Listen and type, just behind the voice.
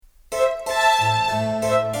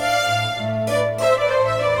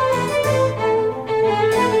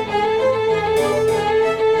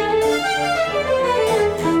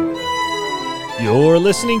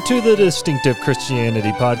listening to the Distinctive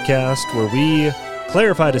Christianity podcast, where we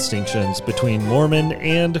clarify distinctions between Mormon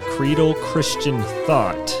and creedal Christian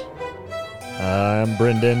thought. I'm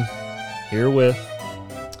Brendan, here with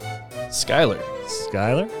Skylar,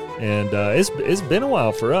 and it's been a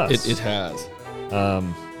while for us. It has.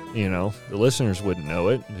 The listeners wouldn't know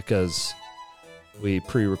it because we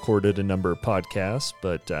pre-recorded a number of podcasts,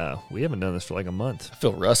 but we haven't done this for like a month. I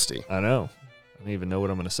feel rusty. I know. I don't even know what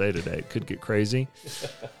I'm going to say today. It could get crazy.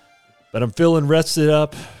 But I'm feeling rested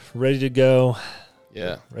up, ready to go.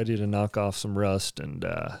 Yeah. Ready to knock off some rust and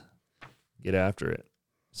get after it.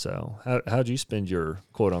 So how'd you spend your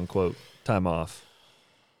quote-unquote time off?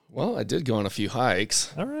 Well, I did go on a few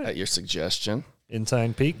hikes. All right. At your suggestion.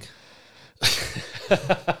 Ensign Peak?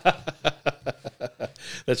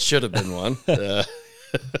 That should have been one.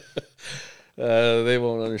 They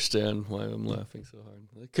won't understand why I'm laughing so hard.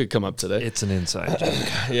 It could come up today. It's an inside joke.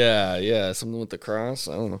 Yeah. Something with the cross.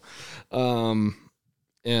 I don't know.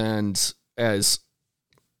 And as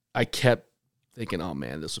I kept thinking, oh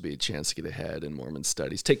man, this will be a chance to get ahead in Mormon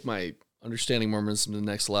studies, take my understanding Mormonism to the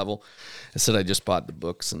next level. Instead, I just bought the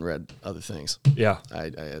books and read other things. Yeah,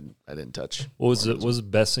 I didn't touch. What was the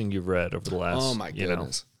best thing you've read over the last? Oh my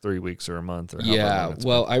goodness, 3 weeks or a month? Or yeah,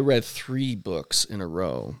 well, I read 3 books in a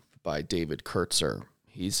row by David Kurtzer.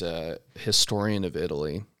 He's a historian of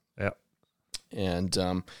Italy. Yeah, and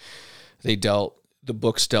the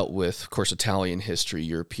books dealt with, of course, Italian history,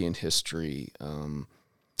 European history.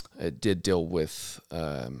 It did deal with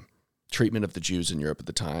treatment of the Jews in Europe at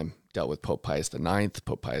the time. Dealt with Pope Pius IX,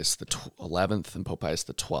 Pope Pius the 11th, and Pope Pius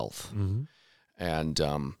the 12th. Mm-hmm. And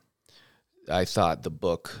I thought the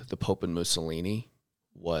book, The Pope and Mussolini,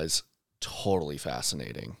 was totally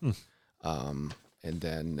fascinating. And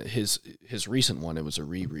then his recent one, it was a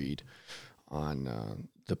reread on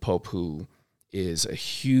the Pope, who is a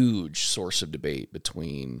huge source of debate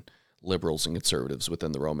between liberals and conservatives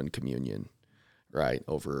within the Roman Communion, right,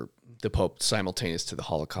 over the Pope simultaneous to the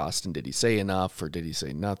Holocaust, and did he say enough or did he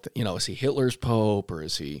say nothing? Is he Hitler's Pope, or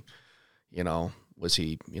is he, was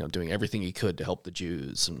he, doing everything he could to help the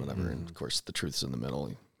Jews and whatever? And of course, the truth's in the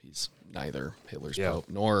middle. He's neither Hitler's Pope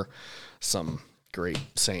nor some great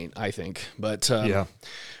saint, I think. But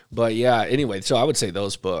anyway, so I would say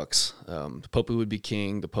those books, The Pope Who Would Be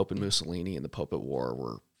King, The Pope and Mussolini, and The Pope at War,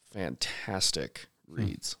 were fantastic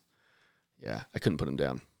reads. Yeah, I couldn't put them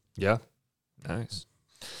down. Yeah, nice.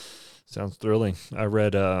 Sounds thrilling. I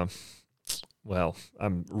read, I'm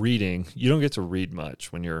reading. You don't get to read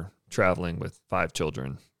much when you're traveling with 5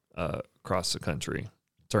 children across the country,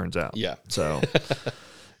 turns out. Yeah. So,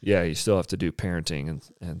 yeah, you still have to do parenting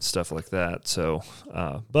and stuff like that. So,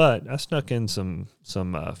 but I snuck in some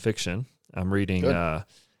fiction. I'm reading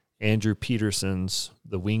Andrew Peterson's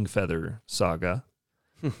The Wing Feather Saga,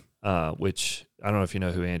 which I don't know if you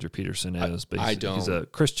know who Andrew Peterson is, but he's a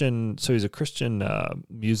Christian. So he's a Christian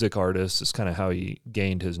music artist. It's kind of how he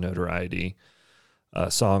gained his notoriety.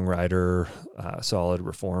 Songwriter, solid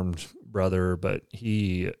Reformed brother, but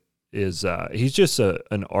he is he's just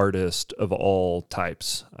an artist of all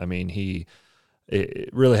types. I mean, he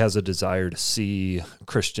really has a desire to see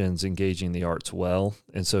Christians engaging the arts well,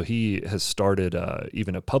 and so he has started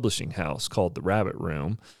even a publishing house called The Rabbit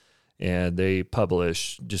Room. And they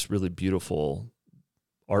publish just really beautiful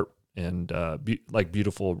art and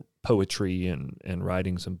beautiful poetry and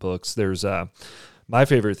writings and books. There's my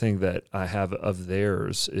favorite thing that I have of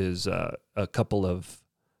theirs is a couple of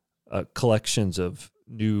collections of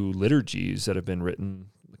new liturgies that have been written,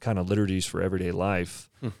 kind of liturgies for everyday life.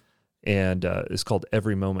 And it's called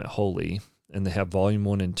Every Moment Holy. And they have volume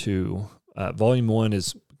 1 and 2. Volume 1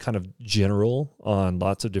 is kind of general on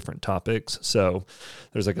lots of different topics. So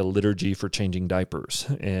there's like a liturgy for changing diapers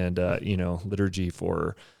and, liturgy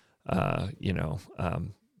for,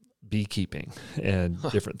 beekeeping and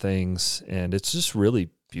different things. And it's just really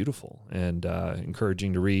beautiful and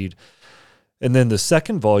encouraging to read. And then the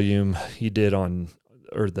second volume he did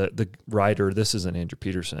the writer, this isn't Andrew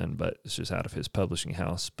Peterson, but it's just out of his publishing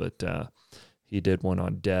house, but he did one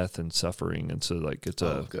on death and suffering. And so it's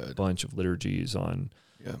a bunch of liturgies on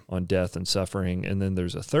death and suffering. And then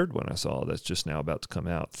there's a third one I saw that's just now about to come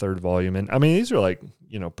out, 3rd volume. And I mean, these are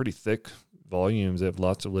pretty thick volumes. They have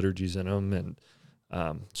lots of liturgies in them, and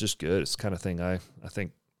it's just good. It's the kind of thing I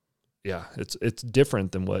think, it's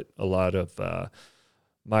different than what a lot of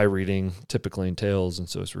my reading typically entails. And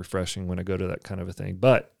so it's refreshing when I go to that kind of a thing.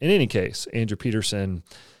 But in any case, Andrew Peterson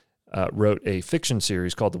wrote a fiction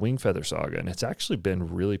series called The Wing Feather Saga, and it's actually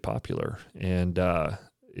been really popular. And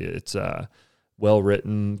it's well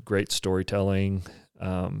written, great storytelling.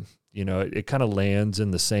 It kind of lands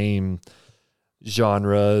in the same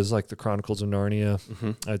genre is like the Chronicles of Narnia,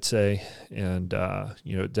 Mm-hmm. I'd say. And,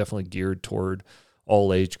 definitely geared toward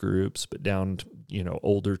all age groups, but down to,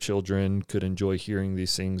 older children could enjoy hearing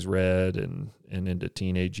these things read and into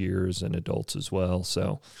teenage years and adults as well.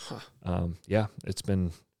 So, it's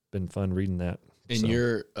been fun reading that. In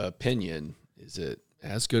your opinion, is it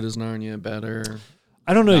as good as Narnia, better?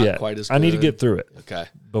 I don't know Not yet. quite as good? I need to get through it Okay.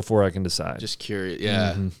 before I can decide. Just curious.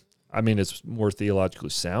 Yeah. Mhm. I mean, it's more theologically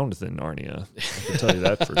sound than Narnia. I can tell you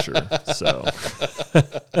that for sure. So,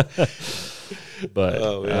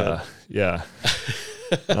 but yeah,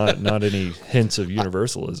 not any hints of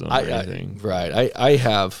universalism or anything. I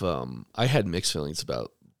have I had mixed feelings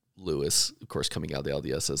about Lewis, of course, coming out of the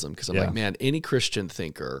LDSism, because I'm like, man, any Christian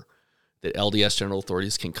thinker that LDS general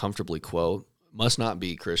authorities can comfortably quote must not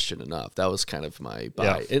be Christian enough. That was kind of my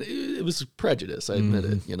bias. And it was prejudice, I admit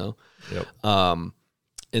it, Yep.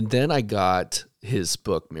 And then I got his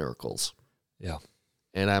book, Miracles. Yeah.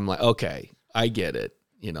 And I'm like, okay, I get it.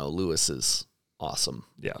 Lewis is awesome.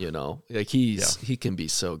 Yeah. Like he can be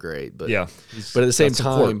so great, but yeah. But at the same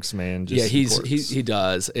time, quirks, man. He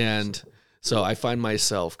does. And so I find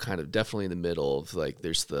myself kind of definitely in the middle of, like,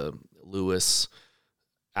 there's the Lewis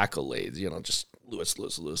accolades, just Lewis.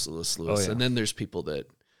 Oh, yeah. And then there's people that,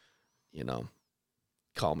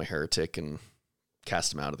 call him a heretic and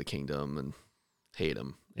cast him out of the kingdom and hate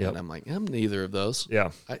him. Yep. And I'm like, I'm neither of those.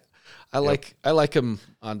 Yeah. I like him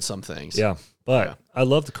on some things. Yeah. But I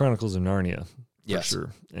love the Chronicles of Narnia for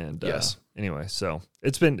sure. And anyway, so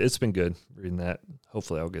it's been good reading that.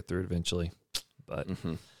 Hopefully I'll get through it eventually. But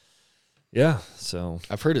yeah, so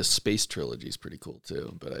I've heard his space trilogy is pretty cool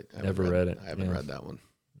too, but I haven't never read it. I haven't read that one.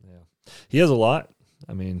 Yeah. He has a lot.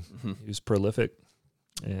 I mean, he was prolific.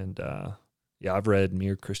 And I've read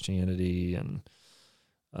Mere Christianity, and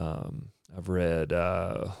I've read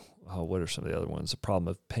what are some of the other ones? The Problem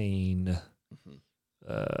of Pain.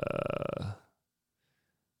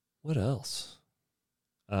 What else?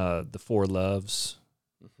 The Four Loves.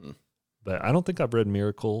 But I don't think I've read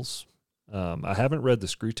Miracles. I haven't read the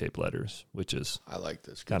Screwtape Letters, which is I like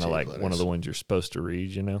this kind of like letters. one of the ones you're supposed to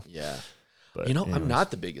read, Yeah. But I'm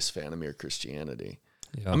not the biggest fan of Mere Christianity.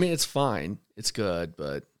 Yeah. I mean, it's fine. It's good,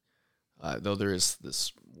 but though there is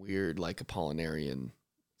this weird, like, Apollinarian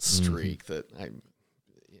streak that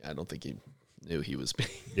I don't think he knew he was being,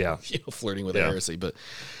 flirting with heresy. But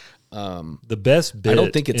the best bit I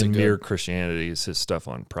don't think it's in a Mere Christianity is his stuff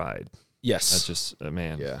on pride. Yes. That's just,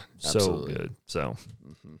 man, so absolutely. good. So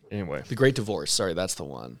anyway. The Great Divorce. Sorry, that's the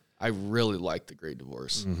one. I really like The Great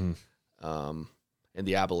Divorce. And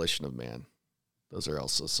The Abolition of Man. Those are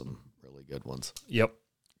also some really good ones. Yep.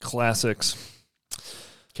 Classics.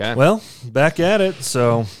 Okay. Well, back at it.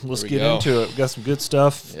 So let's get into it. We've got some good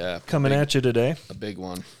stuff coming at you today. A big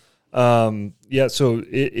one. So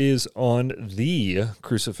it is on the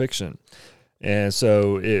crucifixion. And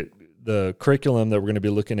so the curriculum that we're going to be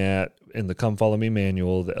looking at in the Come Follow Me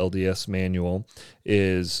manual, the LDS manual,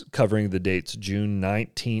 is covering the dates June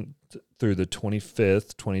 19th through the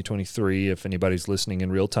 25th, 2023. If anybody's listening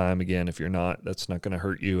in real time, again, if you're not, that's not going to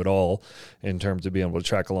hurt you at all in terms of being able to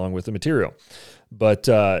track along with the material. But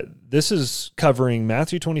this is covering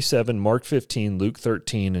Matthew 27, Mark 15, Luke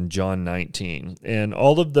 13, and John 19. And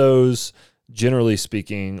all of those, generally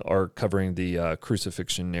speaking, are covering the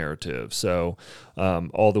crucifixion narrative. So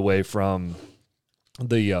all the way from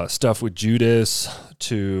the stuff with Judas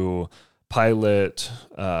to Pilate,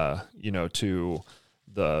 to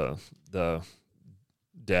the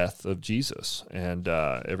death of Jesus and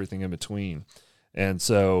everything in between. And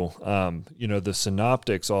so, the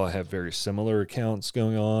synoptics all have very similar accounts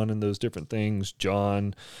going on in those different things.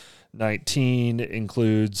 John 19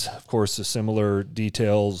 includes, of course, the similar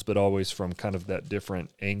details, but always from kind of that different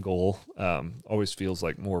angle. Always feels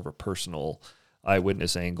like more of a personal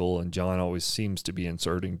eyewitness angle, and John always seems to be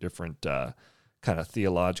inserting different kind of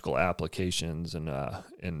theological applications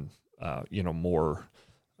and more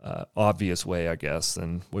obvious way, I guess,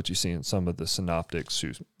 than what you see in some of the synoptics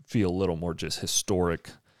who feel a little more just historic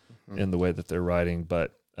in the way that they're writing.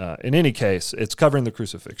 But in any case, it's covering the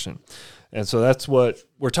crucifixion. And so that's what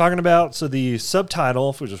we're talking about. So the subtitle,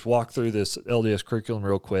 if we just walk through this LDS curriculum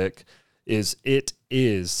real quick, is "It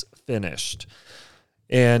is Finished."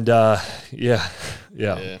 And What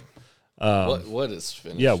is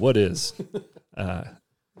finished? Yeah, what is?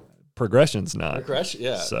 Progression's not. Progression,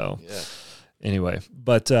 yeah. So, anyway,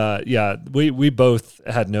 but we both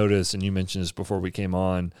had noticed, and you mentioned this before we came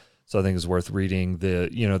on, so I think it's worth reading.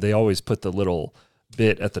 They always put the little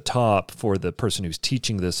bit at the top for the person who's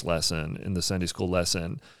teaching this lesson in the Sunday school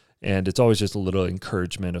lesson, and it's always just a little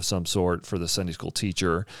encouragement of some sort for the Sunday school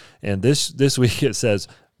teacher. And this week it says,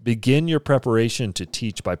 Begin your preparation to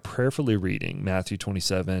teach by prayerfully reading Matthew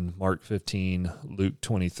 27, Mark 15, Luke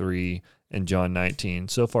 23, and John 19.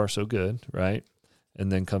 So far, so good, right?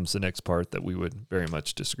 And then comes the next part that we would very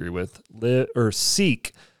much disagree with.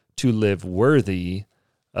 Seek to live worthy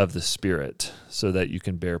of the Spirit so that you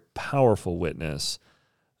can bear powerful witness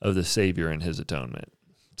of the Savior and his atonement.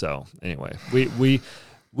 So anyway,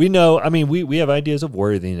 we know, I mean, we have ideas of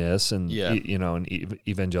worthiness and, an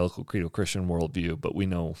evangelical creedal Christian worldview, but we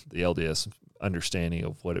know the LDS understanding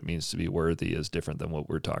of what it means to be worthy is different than what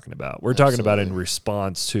we're talking about. We're talking about in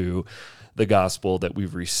response to the gospel that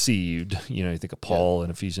we've received. You think of Paul in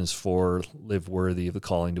Ephesians 4, live worthy of the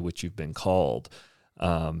calling to which you've been called.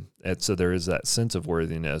 And so there is that sense of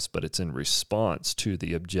worthiness, but it's in response to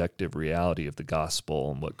the objective reality of the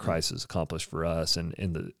gospel and what Christ has accomplished for us, and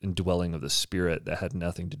in the indwelling of the Spirit that had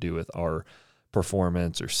nothing to do with our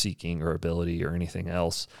performance or seeking or ability or anything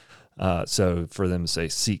else. So for them to say,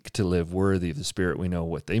 seek to live worthy of the Spirit, we know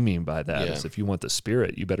what they mean by that is if you want the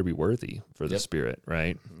Spirit, you better be worthy for the Spirit,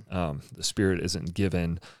 right? The Spirit isn't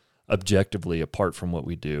given objectively apart from what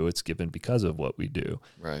we do. It's given because of what we do.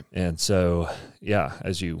 Right. And so,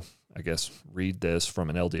 as you, I guess, read this from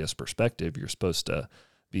an LDS perspective, you're supposed to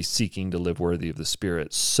be seeking to live worthy of the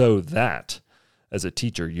Spirit so that as a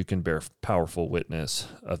teacher, you can bear powerful witness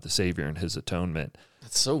of the Savior and his atonement.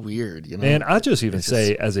 It's so weird, And I just even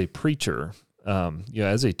say as a preacher,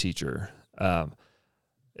 as a teacher,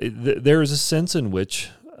 there is a sense in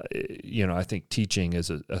which I think teaching is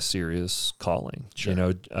a serious calling.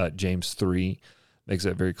 Sure. James 3 makes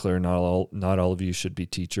that very clear. Not all of you should be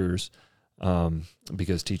teachers,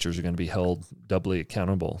 because teachers are going to be held doubly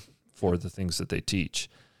accountable for the things that they teach.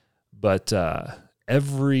 But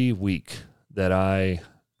every week that I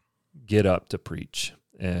get up to preach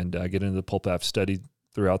and I get into the pulpit, I've studied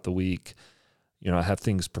throughout the week, I have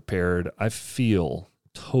things prepared, I feel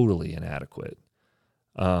totally inadequate.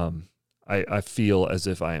 I feel as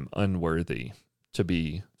if I am unworthy to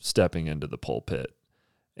be stepping into the pulpit,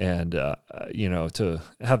 and to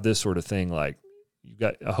have this sort of thing, like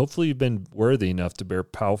hopefully you've been worthy enough to bear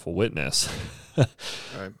powerful witness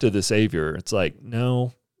to the Savior. It's like,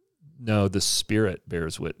 no, the Spirit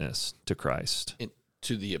bears witness to Christ,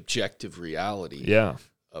 to the objective reality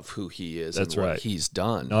of who he is. That's and what right. he's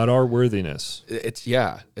done. Not our worthiness. It's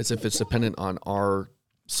as if it's dependent on our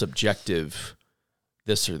subjective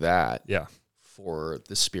this or that, for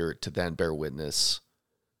the Spirit to then bear witness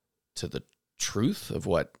to the truth of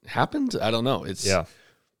what happened. I don't know. It's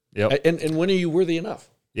And when are you worthy enough?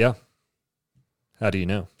 Yeah. How do you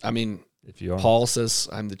know? I mean, if you are, Paul says,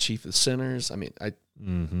 "I'm the chief of sinners." I mean,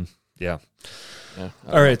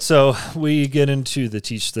 All right, so we get into the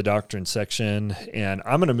Teach the Doctrine section, and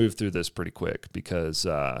I'm going to move through this pretty quick because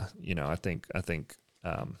I think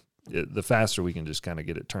the faster we can just kind of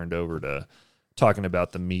get it turned over to talking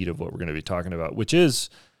about the meat of what we're going to be talking about, which is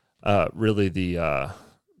really the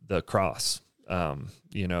cross,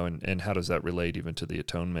 and how does that relate even to the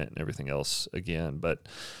atonement and everything else again. But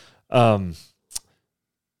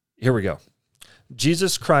here we go.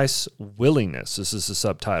 Jesus Christ's willingness. This is the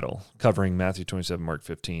subtitle covering Matthew 27, Mark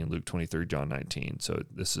 15, Luke 23, John 19. So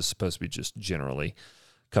this is supposed to be just generally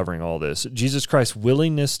covering all this. Jesus Christ's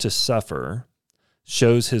willingness to suffer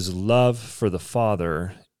shows his love for the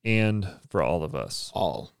Father and for all of us.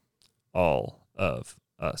 All of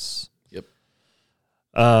us. Yep.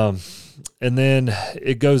 And then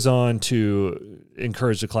it goes on to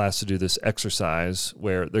encourage the class to do this exercise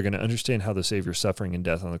where they're going to understand how the Savior's suffering and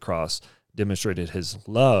death on the cross demonstrated his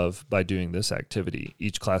love by doing this activity.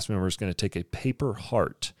 Each class member is going to take a paper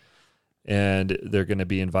heart, and they're going to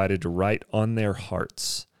be invited to write on their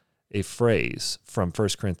hearts a phrase from 1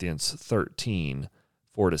 Corinthians 13,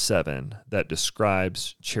 4-7, that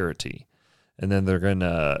describes charity. And then they're going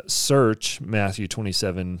to search Matthew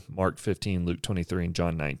 27, Mark 15, Luke 23, and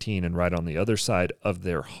John 19, and write on the other side of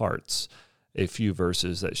their hearts a few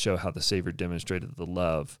verses that show how the Savior demonstrated the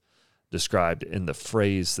love described in the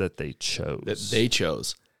phrase that they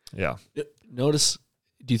chose. Yeah. Notice,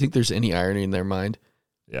 do you think there's any irony in their mind?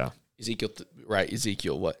 Yeah.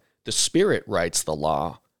 Ezekiel, what? The Spirit writes the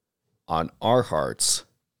law on our hearts.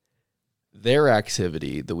 Their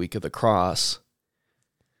activity, the week of the cross,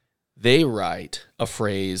 they write a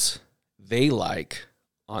phrase they like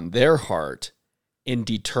on their heart and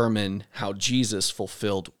determine how Jesus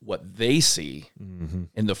fulfilled what they see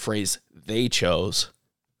in the phrase they chose.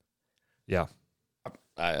 Yeah.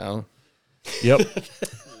 I don't know. Yep.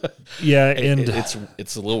 Yeah, and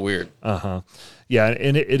it's a little weird. Yeah,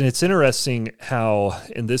 and it's interesting how,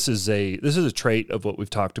 and this is a trait of what we've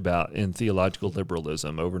talked about in theological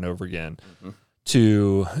liberalism over and over again,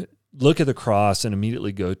 to look at the cross and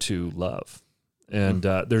immediately go to love. And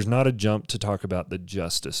there's not a jump to talk about the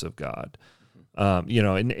justice of God.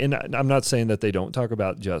 And I'm not saying that they don't talk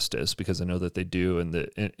about justice, because I know that they do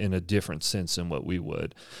in a different sense than what we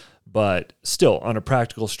would. But still, on a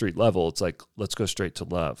practical street level, it's like, let's go straight to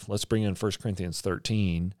love. Let's bring in 1 Corinthians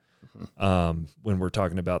 13 when we're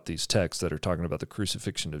talking about these texts that are talking about the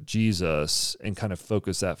crucifixion of Jesus, and kind of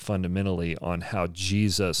focus that fundamentally on how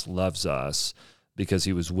Jesus loves us because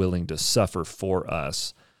he was willing to suffer for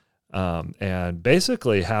us. And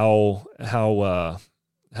basically, how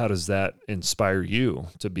does that inspire you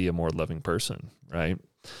to be a more loving person, right?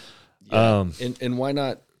 Yeah. And why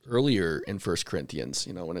not earlier in 1 Corinthians,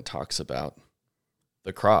 when it talks about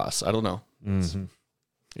the cross? I don't know. Mm-hmm.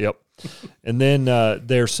 Yep. And then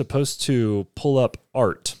they're supposed to pull up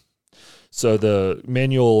art. So the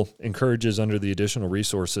manual encourages, under the additional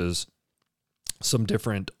resources, some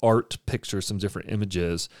different art pictures, some different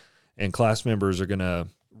images, and class members are going to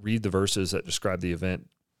read the verses that describe the event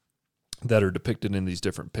that are depicted in these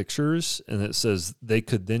different pictures. And it says they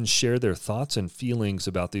could then share their thoughts and feelings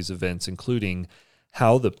about these events, including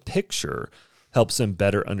how the picture helps them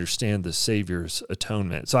better understand the Savior's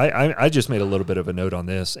atonement. So I just made a little bit of a note on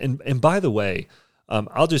this. And by the way,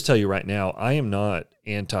 I'll just tell you right now, I am not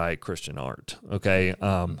anti-Christian art, okay?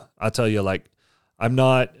 I'll tell you, I'm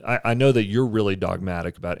not, I know that you're really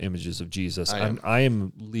dogmatic about images of Jesus. I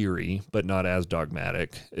am leery, but not as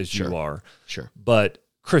dogmatic as you are. Sure. But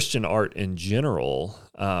Christian art in general,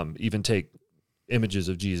 even take images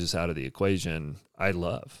of Jesus out of the equation, I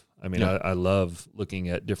love. I mean, I love looking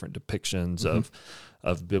at different depictions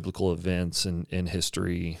of biblical events in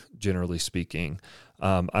history, generally speaking.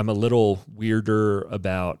 I'm a little weirder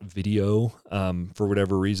about video for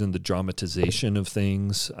whatever reason. The dramatization of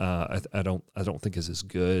things, I don't think is as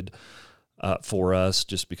good for us,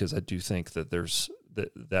 just because I do think that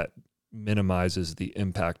that minimizes the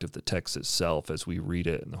impact of the text itself as we read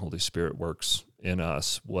it, and the Holy Spirit works in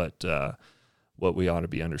us what we ought to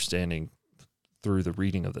be understanding through the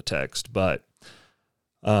reading of the text. But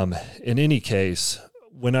in any case,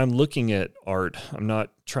 when I'm looking at art, I'm not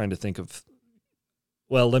trying to think of,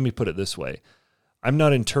 well, let me put it this way. I'm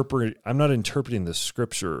not interpreting the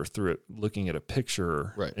scripture through it, looking at a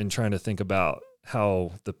picture, right, and trying to think about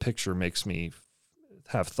how the picture makes me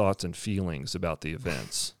have thoughts and feelings about the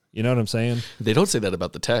events. You know what I'm saying? They don't say that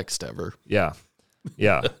about the text ever. Yeah.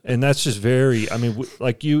 Yeah. And that's just very, I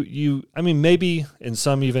mean, maybe in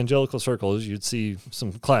some evangelical circles, you'd see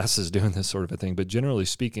some classes doing this sort of a thing. But generally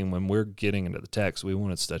speaking, when we're getting into the text, we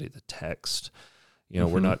want to study the text.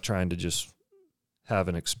 We're not trying to just have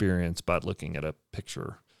an experience by looking at a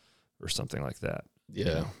picture or something like that.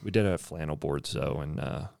 Yeah. We did have flannel boards, though, in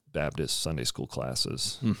Baptist Sunday school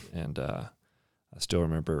classes. And I still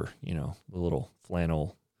remember, the little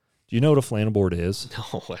flannel. Do you know what a flannel board is?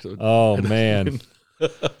 No, I don't. Oh, man.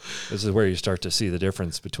 This is where you start to see the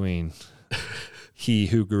difference between he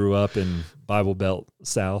who grew up in Bible Belt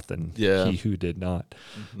South and he who did not.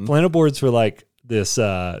 Flannel boards were like this.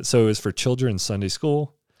 So it was for children's Sunday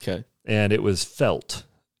school. Okay. And it was felt.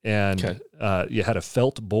 And you had a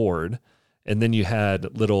felt board. And then you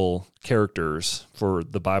had little characters for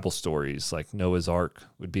the Bible stories, like Noah's Ark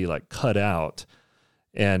would be like cut out.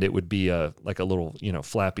 And it would be a little,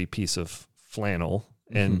 flappy piece of flannel,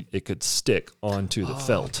 and it could stick onto the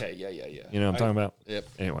felt. Okay, yeah. You know what I'm talking about? Yep.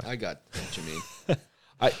 Anyway, I got what you mean.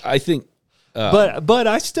 I think, but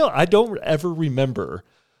I don't ever remember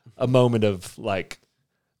a moment of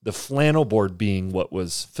the flannel board being what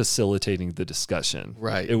was facilitating the discussion.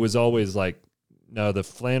 Right. It was always no, the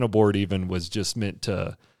flannel board even was just meant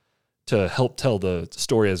to help tell the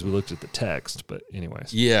story as we looked at the text. But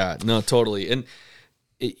anyways. Yeah, no, totally. And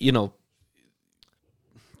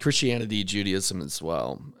Christianity, Judaism as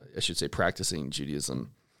well, I should say practicing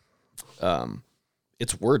Judaism,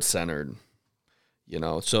 it's word-centered,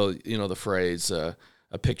 So, the phrase, a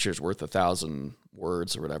picture's worth 1,000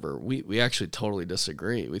 words or whatever, we actually totally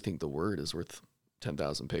disagree. We think the word is worth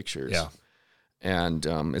 10,000 pictures. Yeah. And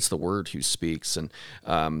it's the word who speaks. And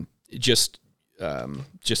just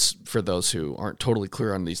for those who aren't totally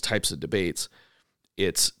clear on these types of debates,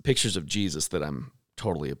 it's pictures of Jesus that I'm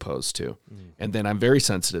totally opposed to. And then I'm very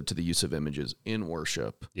sensitive to the use of images in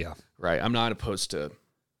worship. Yeah. Right. I'm not opposed to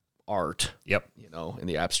art. Yep. In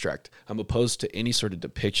the abstract. I'm opposed to any sort of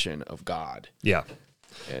depiction of God. Yeah.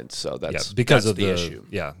 And so that's because that's of the issue.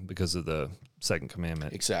 Yeah, because of the second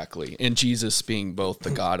commandment. Exactly. And Jesus being both the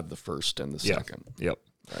God of the first and the second. Yep.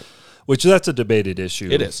 Right. Which that's a debated issue.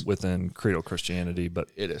 It is. Within creedal Christianity, but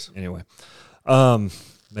it is. Anyway.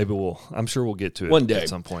 Maybe I'm sure we'll get to it one day at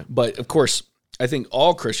some point. But of course, I think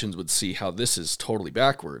all Christians would see how this is totally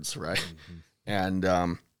backwards, right?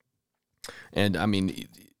 Mm-hmm. And I mean,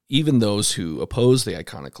 even those who oppose the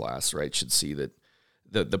iconoclast, right, should see that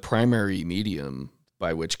the primary medium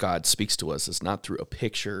by which God speaks to us is not through a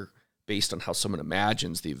picture based on how someone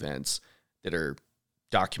imagines the events that are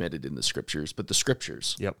documented in the scriptures, but the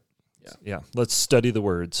scriptures. Yep. Yeah. Let's study the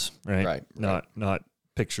words, right? Right. Not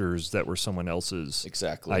pictures that were someone else's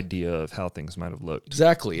idea of how things might have looked.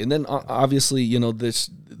 Exactly. And then obviously,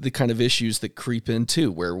 the kind of issues that creep in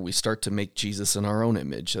too, where we start to make Jesus in our own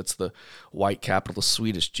image. That's the white capitalist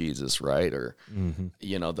Swedish Jesus, right? Or,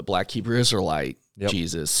 the black Hebrew Israelite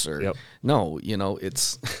Jesus. Or no,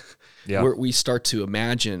 it's where we start to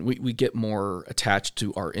imagine, we get more attached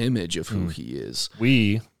to our image of who he is.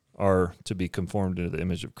 We are to be conformed to the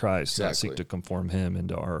image of Christ, not seek to conform him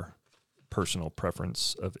into our personal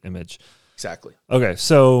preference of image. Exactly. Okay,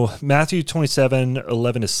 so Matthew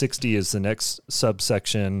 27:11-60 is the next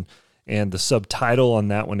subsection, and the subtitle on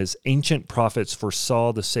that one is Ancient Prophets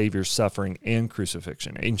Foresaw the Savior's Suffering and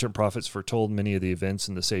Crucifixion. Ancient prophets foretold many of the events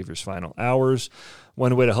in the Savior's final hours.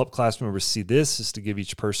 One way to help class members see this is to give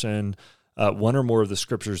each person one or more of the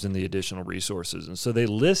scriptures in the additional resources. And so they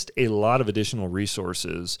list a lot of additional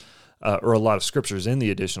resources, or a lot of scriptures in the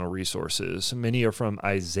additional resources. Many are from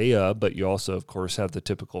Isaiah, but you also, of course, have the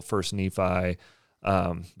typical First Nephi.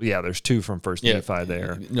 There's two from First Nephi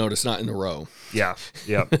there. Notice not in a row. Yeah,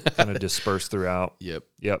 kind of dispersed throughout.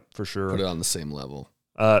 Yep, for sure. Put it on the same level.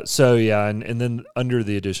 And then under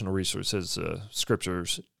the additional resources,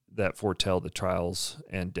 scriptures that foretell the trials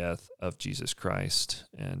and death of Jesus Christ.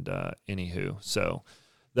 And anywho, so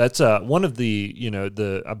that's one of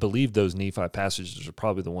the, I believe those Nephi passages are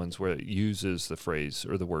probably the ones where it uses the phrase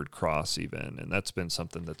or the word cross even, and that's been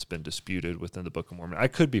something that's been disputed within the Book of Mormon. I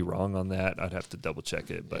could be wrong on that. I'd have to double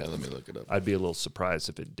check it, but let me look it up. I'd be a little surprised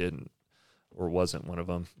if it didn't or wasn't one of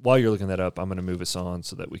them. While you're looking that up, I'm going to move us on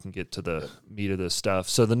so that we can get to the meat of this stuff.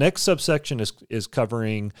 So the next subsection is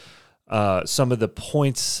covering some of the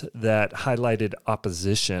points that highlighted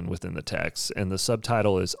opposition within the text, and the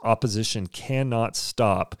subtitle is Opposition Cannot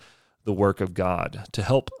Stop the Work of God. To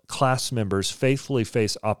help class members faithfully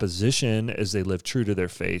face opposition as they live true to their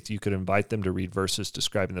faith, you could invite them to read verses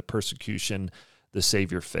describing the persecution the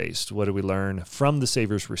Savior faced. What do we learn from the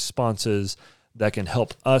Savior's responses that can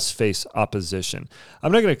help us face opposition?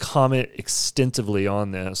 I'm not going to comment extensively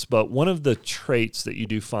on this, but one of the traits that you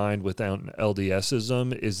do find within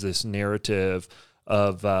LDSism is this narrative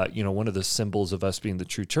of, one of the symbols of us being the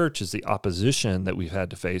true church is the opposition that we've had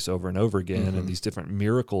to face over and over again, and these different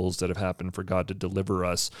miracles that have happened for God to deliver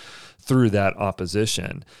us through that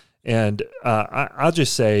opposition. And I'll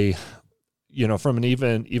just say, from an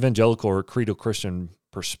evangelical or creedal Christian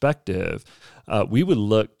perspective, we would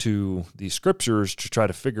look to the scriptures to try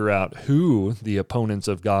to figure out who the opponents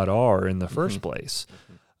of God are in the first place.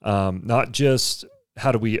 Not just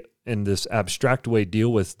how do we, in this abstract way,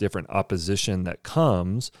 deal with different opposition that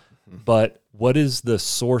comes, but what is the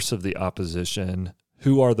source of the opposition?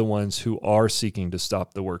 Who are the ones who are seeking to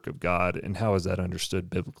stop the work of God, and how is that understood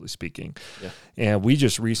biblically speaking? Yeah. And we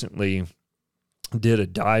just recently did a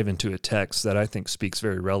dive into a text that I think speaks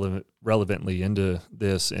very relevantly into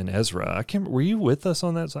this in Ezra. Were you with us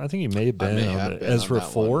on that? I think you may have been on Ezra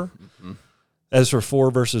 4. Ezra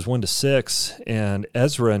 4 verses 1-6, and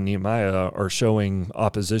Ezra and Nehemiah are showing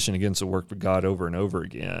opposition against the work of God over and over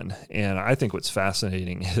again. And I think what's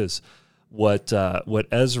fascinating is what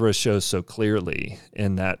Ezra shows so clearly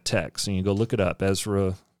in that text. And you go look it up,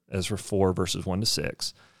 Ezra 4 verses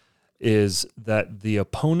 1-6. Is that the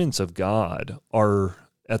opponents of God are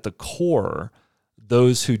at the core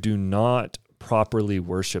those who do not properly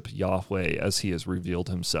worship Yahweh as he has revealed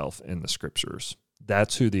himself in the scriptures.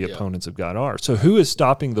 That's who the opponents of God are. So who is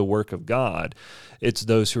stopping the work of God? It's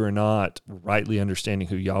those who are not rightly understanding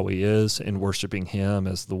who Yahweh is and worshiping him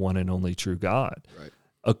as the one and only true God. Right.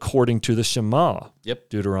 According to the Shema,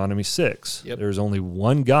 Deuteronomy 6, there's only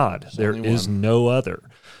one God. There is no other.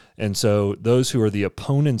 And so those who are the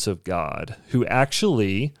opponents of God, who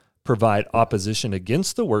actually provide opposition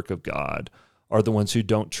against the work of God, are the ones who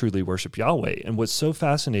don't truly worship Yahweh. And what's so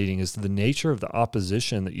fascinating is the nature of the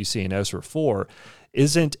opposition that you see in Ezra 4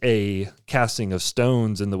 isn't a casting of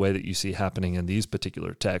stones in the way that you see happening in these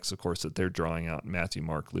particular texts, of course, that they're drawing out in Matthew,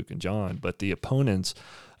 Mark, Luke, and John. But the opponents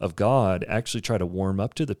of God actually try to warm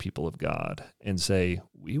up to the people of God and say,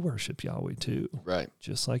 we worship Yahweh too. Right.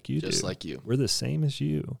 Just like you do. Just like you. We're the same as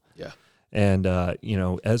you. Yeah. And,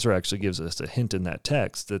 Ezra actually gives us a hint in that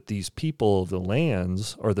text that these people of the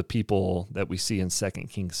lands are the people that we see in 2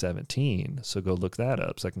 Kings 17. So go look that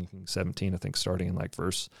up. 2 Kings 17, I think, starting in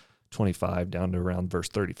verse 25 down to around verse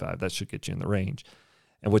 35. That should get you in the range.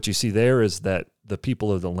 And what you see there is that the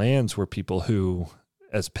people of the lands were people who,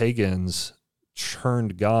 as pagans,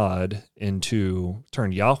 turned Yahweh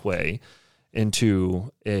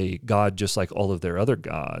into a god just like all of their other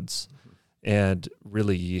gods, and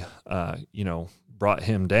really, brought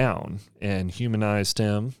him down and humanized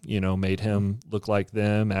him, made him look like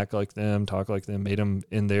them, act like them, talk like them, made him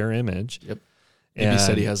in their image. Yep. And he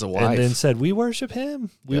said he has a wife. And then said, we worship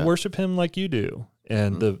him. We worship him like you do.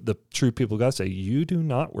 And the true people of God say, you do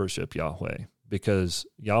not worship Yahweh, because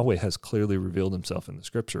Yahweh has clearly revealed himself in the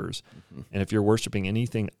scriptures. And if you're worshiping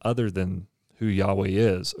anything other than who Yahweh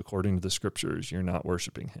is, according to the scriptures, you're not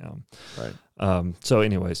worshiping him. Right. So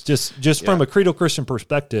anyways, just from a credo Christian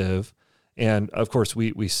perspective, and of course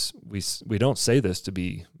we don't say this to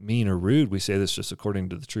be mean or rude. We say this just according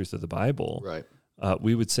to the truth of the Bible. Right.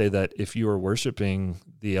 We would say that if you are worshiping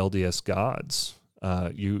the LDS gods,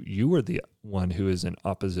 you are the one who is in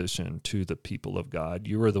opposition to the people of God.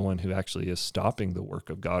 You are the one who actually is stopping the work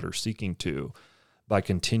of God, or seeking to, by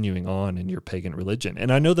continuing on in your pagan religion.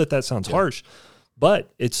 And I know that sounds harsh,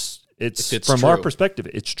 but it's from true. our perspective,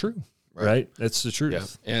 it's true, right? That's the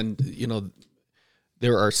truth. Yeah. And,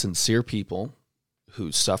 there are sincere people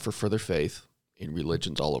who suffer for their faith in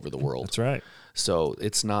religions all over the world. That's right. So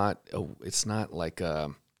it's not like a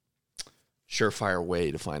surefire way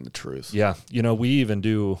to find the truth. Yeah. We even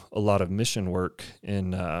do a lot of mission work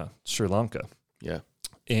in Sri Lanka. Yeah.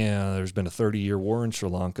 And there's been a 30-year war in Sri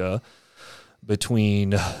Lanka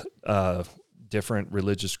between different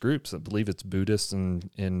religious groups. I believe it's Buddhists and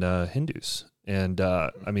Hindus. And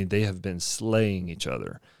they have been slaying each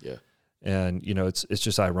other. Yeah. And, it's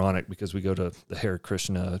just ironic, because we go to the Hare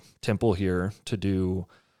Krishna temple here to do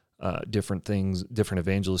different things, different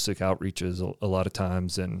evangelistic outreaches a lot of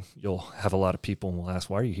times. And you'll have a lot of people and we'll ask,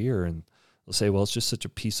 why are you here? And they'll say, well, it's just such a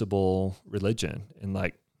peaceable religion. And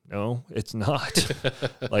no, it's not.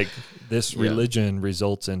 This religion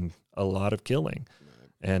results in a lot of killing.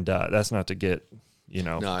 And that's not to get,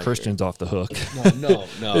 Christians off the hook. No.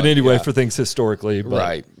 in any way for things historically.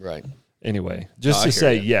 But Right. Anyway, just to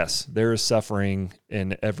say, yes, there is suffering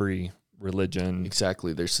in every religion.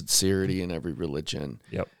 Exactly. There's sincerity in every religion.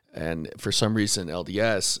 Yep. And for some reason,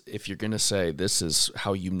 LDS, if you're going to say this is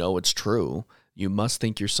how you know it's true, you must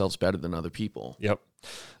think yourselves better than other people. Yep.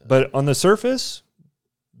 But on the surface,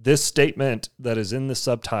 this statement that is in the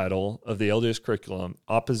subtitle of the LDS curriculum,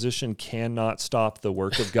 opposition cannot stop the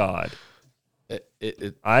work of God.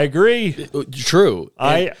 I agree. True.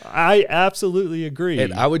 I absolutely agree.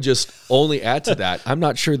 And I would just only add to that, I'm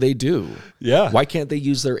not sure they do. Yeah. Why can't they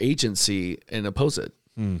use their agency and oppose it?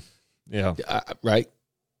 Yeah. Right?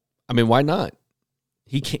 Why not?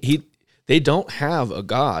 They don't have a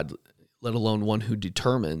God, let alone one who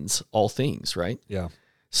determines all things, right? Yeah.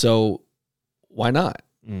 So why not?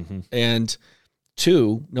 Mm-hmm. And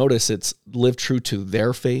two, notice it's live true to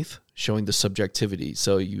their faith, showing the subjectivity.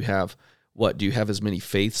 So you have, do you have as many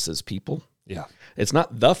faiths as people? Yeah. It's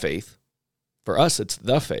not the faith. For us, it's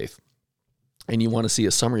the faith. And you want to see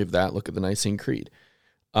a summary of that, look at the Nicene Creed.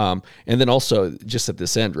 And then also, just at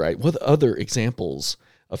this end, right, what other examples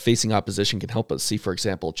of facing opposition can help us see, for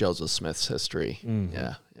example, Joseph Smith's history?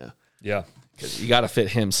 Mm-hmm. Yeah. Because you got to fit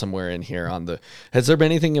him somewhere in here on the... Has there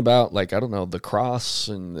been anything about, the cross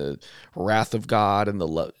and the wrath of God and the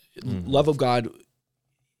love of God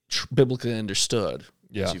biblically understood?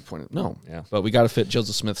 Yeah. As you pointed, no. Yeah. But we got to fit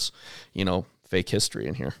Joseph Smith's, fake history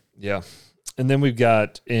in here. Yeah. And then we've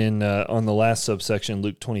got on the last subsection,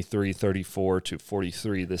 Luke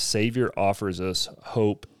 23:34-43, the Savior offers us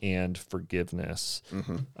hope and forgiveness.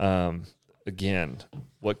 Mm-hmm. Again,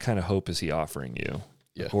 what kind of hope is he offering you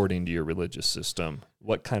according to your religious system?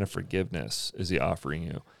 What kind of forgiveness is he offering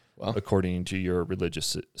you according to your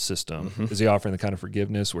religious system? Mm-hmm. Is he offering the kind of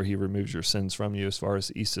forgiveness where he removes your sins from you as far as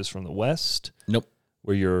the east is from the west? Nope.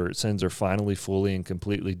 Where your sins are finally, fully, and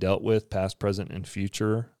completely dealt with, past, present, and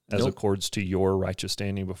future, as accords to your righteous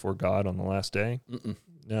standing before God on the last day? Mm-mm.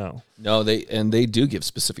 No. No, they do give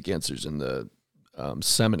specific answers in the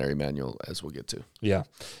seminary manual, as we'll get to. Yeah.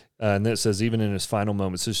 And then it says, even in his final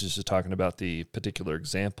moments, this is just talking about the particular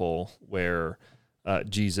example where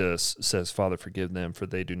Jesus says, Father, forgive them, for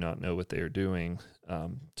they do not know what they are doing,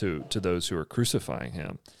 to those who are crucifying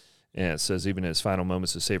him. And it says, even in his final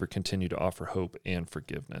moments, the Savior continued to offer hope and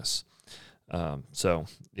forgiveness. I don't know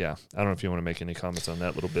if you want to make any comments on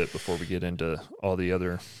that a little bit before we get into all the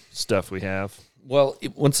other stuff we have. Well,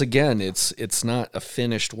 once again, it's not a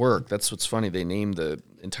finished work. That's what's funny. They named the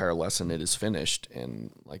entire lesson, it is finished.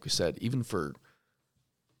 And like we said, even for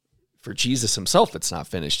Jesus himself, it's not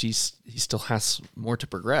finished. He still has more to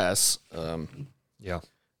progress.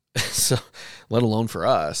 So, let alone for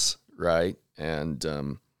us, right?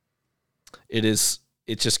 And it's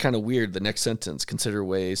just kind of weird. The next sentence: consider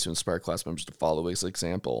ways to inspire class members to follow his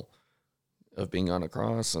example of being on a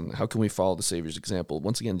cross, and how can we follow the Savior's example?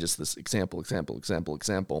 Once again, just this example.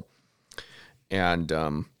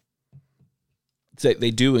 And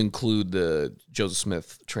they do include the Joseph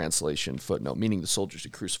Smith translation footnote, meaning the soldiers who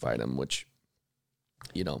crucified him, which,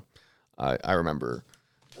 I remember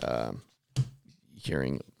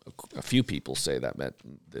hearing a few people say that meant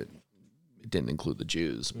that it didn't include the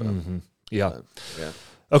Jews. But, yeah. Yeah.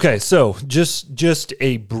 Okay, so just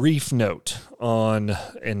a brief note on,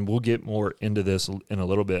 and we'll get more into this in a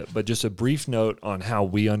little bit, but just a brief note on how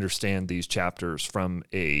we understand these chapters from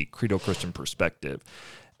a credo-Christian perspective.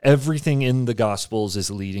 Everything in the Gospels is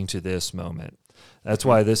leading to this moment. That's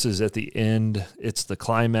why this is at the end. It's the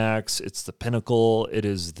climax. It's the pinnacle. It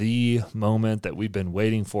is the moment that we've been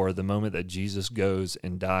waiting for, the moment that Jesus goes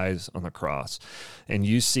and dies on the cross. And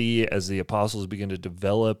you see, as the apostles begin to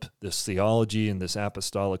develop this theology and this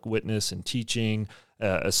apostolic witness and teaching,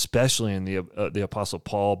 especially in the Apostle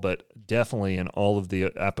Paul, but definitely in all of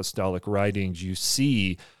the apostolic writings, you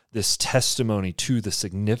see this testimony to the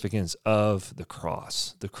significance of the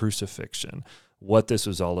cross, the crucifixion, what this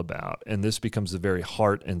was all about. And this becomes the very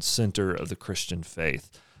heart and center of the Christian faith,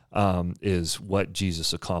 is what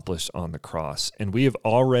Jesus accomplished on the cross. And we have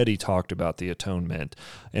already talked about the atonement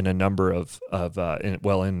in a number there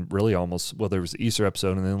was the Easter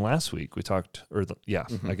episode, and then last week we talked,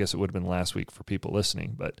 I guess it would have been last week for people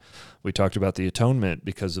listening, but we talked about the atonement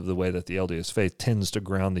because of the way that the LDS faith tends to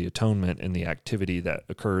ground the atonement in the activity that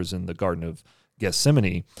occurs in the Garden of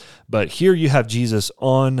Gethsemane. But here you have Jesus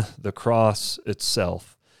on the cross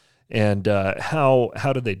itself. And how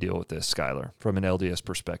did they deal with this, Skylar, from an LDS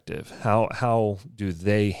perspective? How do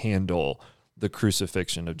they handle the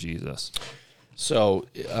crucifixion of Jesus? So,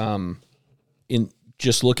 in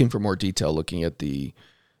just looking for more detail, looking at the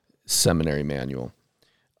seminary manual,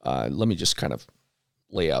 let me just kind of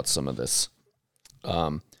lay out some of this.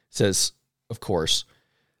 It says, of course,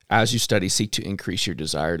 as you study, seek to increase your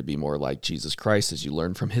desire to be more like Jesus Christ as you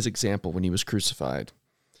learn from his example when he was crucified.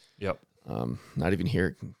 Yep. Not even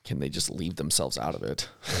here can they just leave themselves out of it.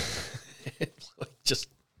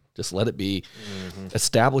 just let it be.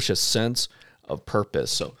 Establish a sense of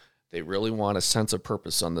purpose. So they really want a sense of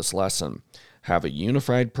purpose on this lesson. Have a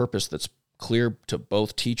unified purpose that's clear to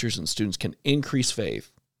both teachers and students, can increase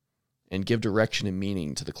faith and give direction and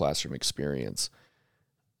meaning to the classroom experience.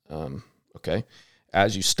 Okay.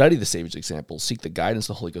 As you study the Savior's example, seek the guidance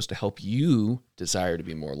of the Holy Ghost to help you desire to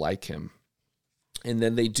be more like him. And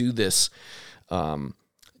then they do this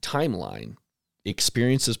timeline,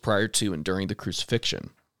 experiences prior to and during the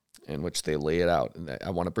crucifixion, in which they lay it out. And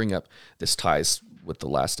I want to bring up, this ties with the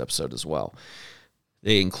last episode as well.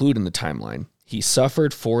 They include in the timeline, he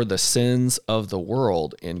suffered for the sins of the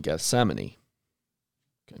world in Gethsemane.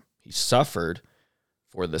 Okay. He suffered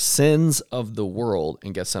for the sins of the world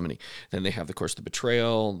in Gethsemane. Then they have, of course, the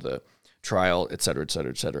betrayal, the trial, et cetera, et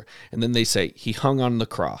cetera, et cetera. And then they say, he hung on the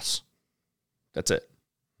cross. That's it.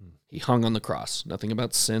 He hung on the cross. Nothing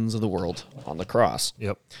about sins of the world, on the cross.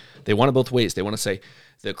 Yep. They want it both ways. They want to say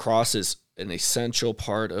the cross is an essential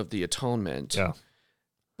part of the atonement. Yeah.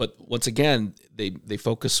 But once again, they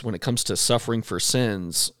focus when it comes to suffering for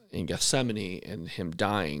sins in Gethsemane and him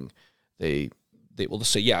dying, they will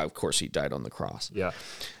just say, yeah, of course he died on the cross. Yeah.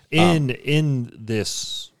 In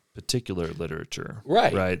this particular literature.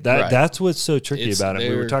 Right. That's what's so tricky about it.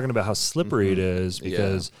 We were talking about how slippery it is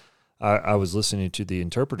because I was listening to the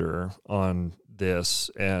interpreter on this,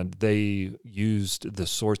 and they used the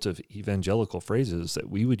sorts of evangelical phrases that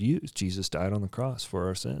we would use. Jesus died on the cross for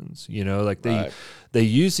our sins. They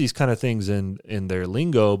use these kind of things in their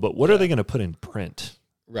lingo, but what are they going to put in print?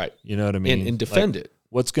 Right. You know what I mean? And defend it.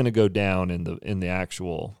 What's going to go down in the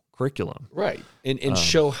actual curriculum? Right. And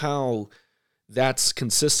show how that's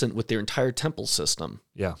consistent with their entire temple system.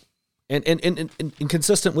 Yeah. And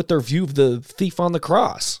consistent with their view of the thief on the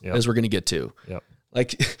cross, as we're going to get to. Yep.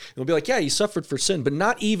 Like, it'll be like, yeah, he suffered for sin, but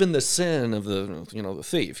not even the sin of the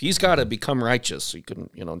thief. He's got to become righteous. He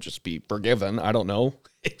couldn't, just be forgiven. I don't know.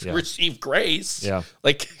 Receive grace. Yeah.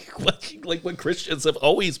 Like what Christians have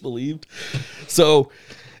always believed. So,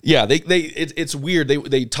 yeah, it's weird.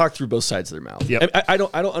 They talk through both sides of their mouth. Yep. I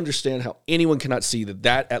don't understand how anyone cannot see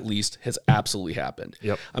that at least has absolutely happened.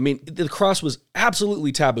 Yep. I mean, the cross was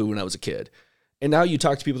absolutely taboo when I was a kid. And now you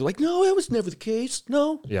talk to people, they're like, no, that was never the case.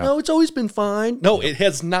 No, it's always been fine. No, it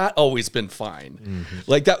has not always been fine. Mm-hmm.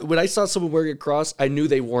 Like that, when I saw someone wearing a cross, I knew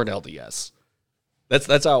they wore an LDS.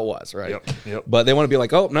 That's how it was, right? Yep. But they want to be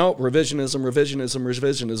like, oh, no,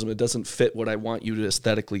 revisionism. It doesn't fit what I want you to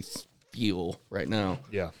aesthetically feel right now.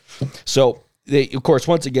 Yeah. So they, of course,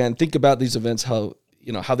 once again, think about these events, how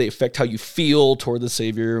they affect how you feel toward the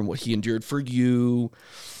Savior and what he endured for you.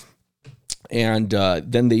 And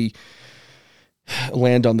then they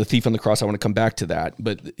land on the thief on the cross. I want to come back to that.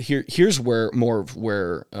 But here's where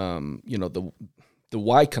the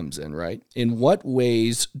why comes in, right? In what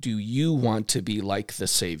ways do you want to be like the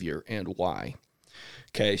Savior and why?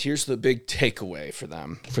 Okay, here's the big takeaway for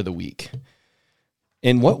them for the week.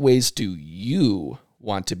 In what ways do you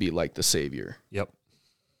want to be like the Savior? Yep.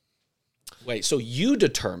 Wait, so you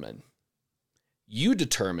determine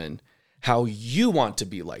how you want to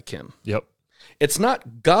be like him. Yep. It's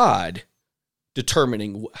not God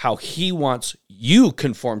determining how he wants you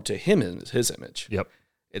conform to him in his image. Yep.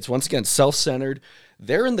 It's once again self-centered.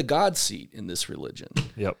 They're in the God seat in this religion.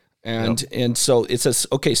 Yep. And so it says,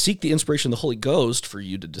 okay, seek the inspiration of the Holy Ghost for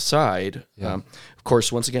you to decide. Yeah. Of course,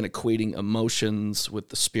 once again, equating emotions with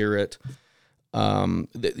the Spirit.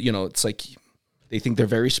 It's like they think they're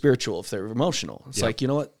very spiritual if they're emotional. It's like, you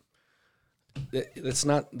know what? It's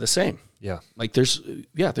not the same. Yeah. Like there's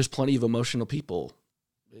plenty of emotional people.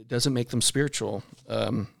 It doesn't make them spiritual.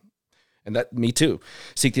 And that, me too.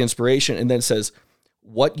 Seek the inspiration. And then it says,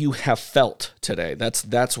 what you have felt today.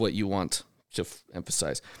 That's what you want to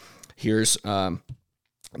emphasize. Here's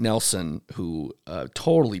Nelson, who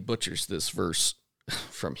totally butchers this verse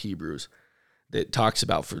from Hebrews that talks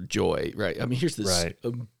about for joy, right? I mean, here's this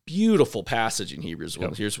beautiful passage in Hebrews.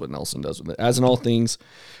 Well, here's what Nelson does with it. As in all things,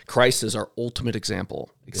 Christ is our ultimate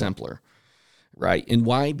exemplar, right? And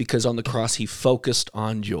why? Because on the cross, he focused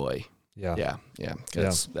on joy. Yeah.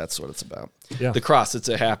 That's what it's about. Yeah. The cross, it's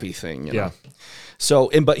a happy thing, you know? So,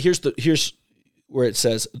 but here's where it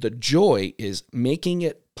says the joy is making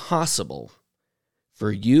it possible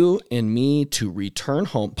for you and me to return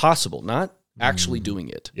home. Possible, not actually doing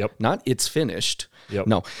it. Yep. Not it's finished. Yep.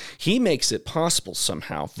 No, he makes it possible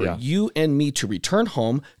somehow for you and me to return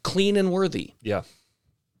home clean and worthy. Yeah.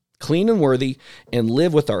 Clean and worthy and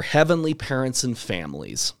live with our heavenly parents and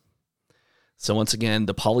families. So once again,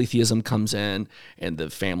 the polytheism comes in and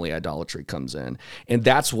the family idolatry comes in. And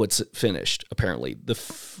that's what's finished, apparently.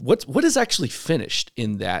 What is actually finished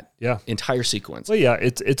in that entire sequence? Well, yeah,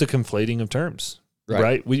 it's a conflating of terms,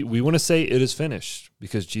 right? We want to say it is finished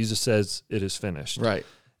because Jesus says it is finished. Right.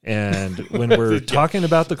 And when we're talking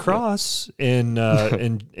about the cross in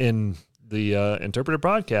the Interpreted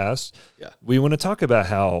Podcast, we want to talk about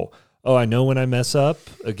how, I know when I mess up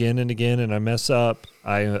again and again and I mess up,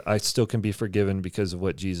 I still can be forgiven because of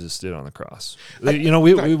what Jesus did on the cross.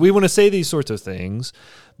 We want to say these sorts of things,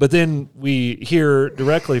 but then we hear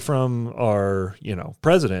directly from our,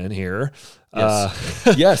 president here.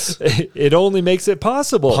 Yes. It only makes it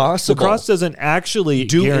possible. The cross doesn't actually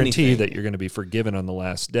guarantee anything that you're going to be forgiven on the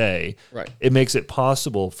last day. Right. It makes it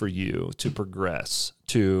possible for you to progress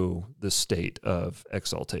to the state of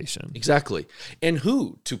exaltation. Exactly. And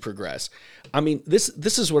who to progress? I mean, this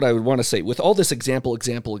is what I would want to say. With all this example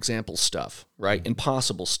stuff, right?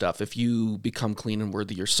 Impossible stuff. If you become clean and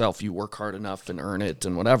worthy yourself, you work hard enough and earn it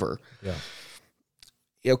and whatever. Yeah.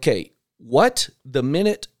 Okay. What the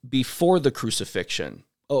minute before the crucifixion?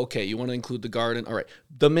 Oh, okay, you want to include the garden? All right.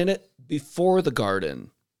 The minute before the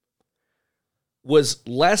garden was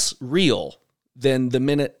less real than the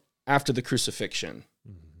minute after the crucifixion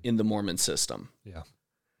in the Mormon system. Yeah.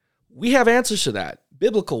 We have answers to that,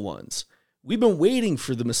 biblical ones. We've been waiting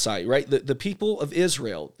for the Messiah, right? The people of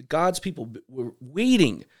Israel, God's people, were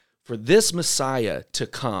waiting for this Messiah to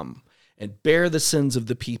come and bear the sins of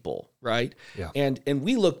the people, right? Yeah. And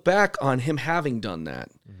we look back on him having done that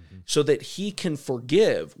so that he can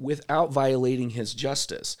forgive without violating his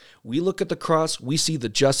justice. We look at the cross, we see the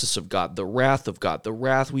justice of God, the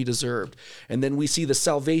wrath we deserved. And then we see the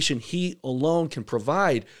salvation he alone can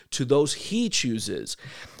provide to those he chooses.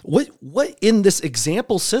 What in this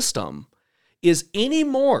example system is any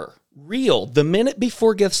more real the minute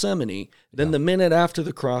before Gethsemane than the minute after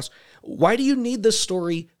the cross? Why do you need this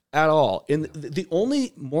story at all? And the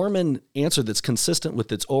only Mormon answer that's consistent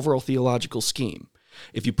with its overall theological scheme,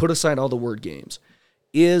 if you put aside all the word games,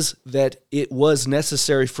 is that it was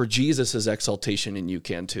necessary for Jesus' exaltation, and you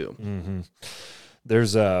can too. Mm-hmm.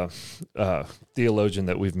 There's a theologian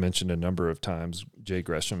that we've mentioned a number of times, J.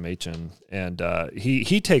 Gresham Machen, and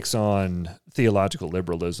he takes on theological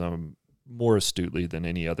liberalism more astutely than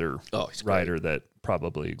any other writer that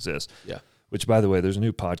probably exists. Yeah. Which, by the way, there's a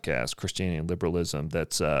new podcast, Christianity and Liberalism,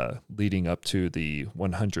 that's leading up to the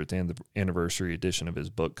 100th anniversary edition of his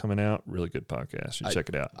book coming out. Really good podcast. You should check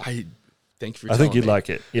it out. Thank you for I telling think you'd me. like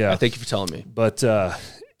it. Yeah. Thank you for telling me. But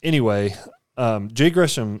anyway, J.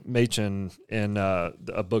 Gresham Machen in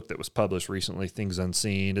a book that was published recently, Things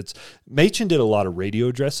Unseen. Machen did a lot of radio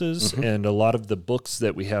addresses, and a lot of the books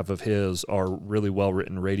that we have of his are really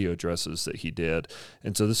well-written radio addresses that he did.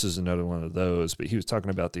 And so this is another one of those. But he was talking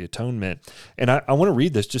about the atonement. And I want to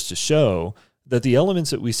read this just to show that the elements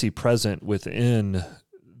that we see present within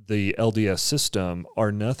the LDS system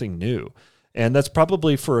are nothing new. And that's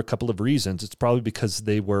probably for a couple of reasons. It's probably because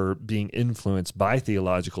they were being influenced by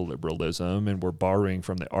theological liberalism and were borrowing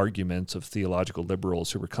from the arguments of theological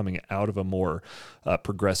liberals who were coming out of a more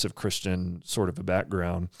progressive Christian sort of a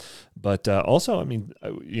background. But also, I mean,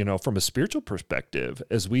 from a spiritual perspective,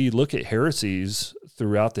 as we look at heresies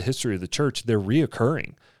throughout the history of the church, they're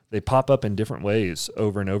reoccurring. They pop up in different ways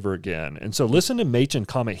over and over again. And so listen to Machen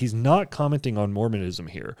comment. He's not commenting on Mormonism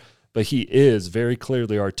here, but he is very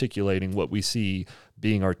clearly articulating what we see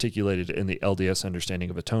being articulated in the LDS understanding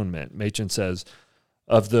of atonement. Machen says,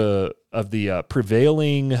 of the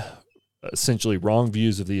prevailing, essentially wrong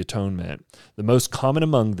views of the atonement, the most common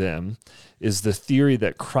among them is the theory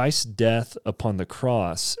that Christ's death upon the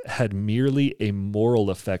cross had merely a moral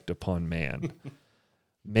effect upon man.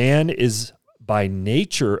 Man is by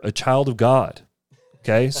nature a child of God.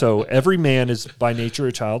 Okay, so every man is by nature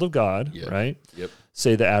a child of God, right? Yep.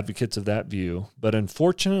 Say the advocates of that view. But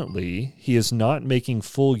unfortunately, he is not making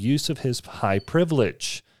full use of his high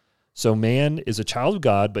privilege. So man is a child of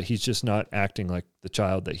God, but he's just not acting like the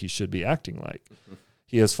child that he should be acting like.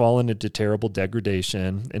 He has fallen into terrible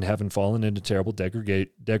degradation, and having fallen into terrible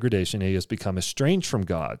degradation, he has become estranged from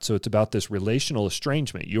God. So it's about this relational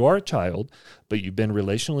estrangement. You are a child, but you've been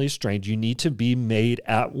relationally estranged. You need to be made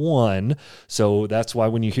at one. So that's why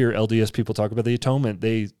when you hear LDS people talk about the atonement,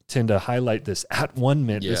 they tend to highlight this at one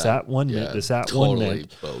meant, this at one meant, this at one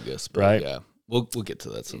meant. Totally bogus, but right? Yeah. We'll get to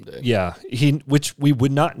that someday. Yeah, which we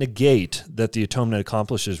would not negate that the atonement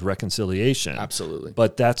accomplishes reconciliation. Absolutely.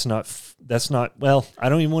 But that's not, well, I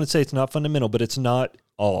don't even want to say it's not fundamental, but it's not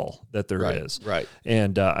all that there is. Right.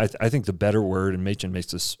 And I think the better word, and Machen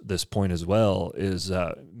makes this point as well, is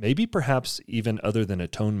maybe perhaps even other than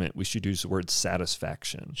atonement, we should use the word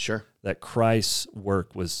satisfaction. Sure. That Christ's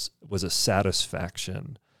work was a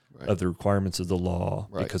satisfaction of the requirements of the law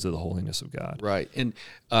because of the holiness of God. Right. And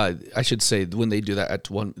I should say, when they do that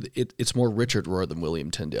it's more Richard Rohr than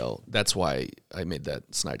William Tyndale. That's why I made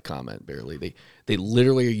that snide comment, barely. They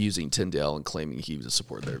literally are using Tyndale and claiming he was to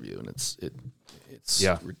support their view, and it's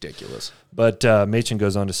ridiculous. But Machen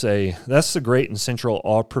goes on to say, that's the great and central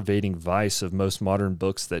all-pervading vice of most modern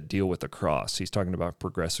books that deal with the cross. He's talking about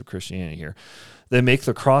progressive Christianity here. They make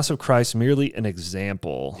the cross of Christ merely an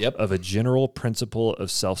example of a general principle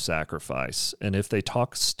of self-sacrifice. And if they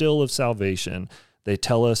talk still of salvation, they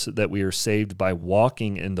tell us that we are saved by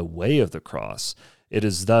walking in the way of the cross. It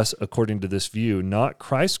is thus, according to this view, not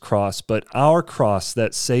Christ's cross, but our cross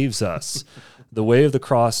that saves us. The way of the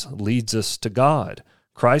cross leads us to God.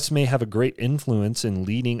 Christ may have a great influence in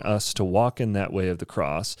leading us to walk in that way of the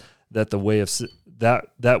cross, that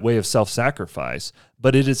way of self-sacrifice,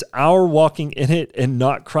 but it is our walking in it and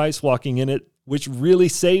not Christ walking in it which really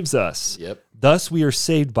saves us. Yep. Thus we are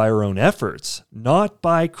saved by our own efforts, not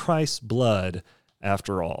by Christ's blood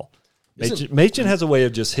after all. Machen has a way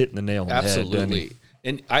of just hitting the nail on the head. Absolutely.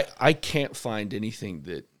 And I can't find anything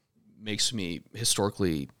that makes me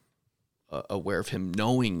historically aware of him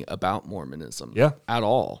knowing about Mormonism at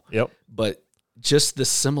all. Yep. But just the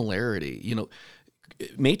similarity,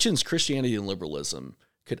 Machen's Christianity and liberalism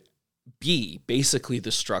could be basically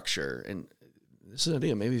the structure, and this is an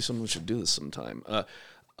idea, maybe someone should do this sometime,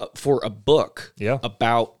 for a book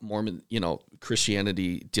about Mormon,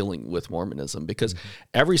 Christianity dealing with Mormonism, because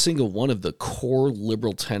every single one of the core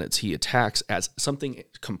liberal tenets he attacks as something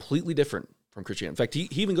completely different from Christianity. In fact,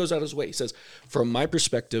 he even goes out his way. He says, from my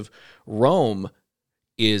perspective, Rome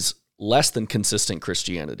is less than consistent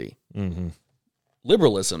Christianity. Mm-hmm.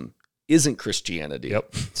 Liberalism isn't Christianity. Yep.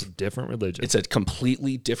 It's a different religion. It's a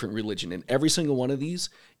completely different religion. And every single one of these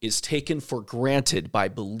is taken for granted by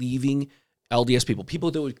believing LDS people.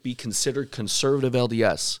 People that would be considered conservative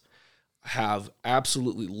LDS have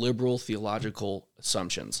absolutely liberal theological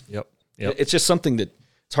assumptions. Yep. It's just something that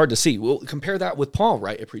it's hard to see. Well, compare that with Paul,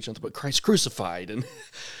 right? I preach nothing but Christ crucified, and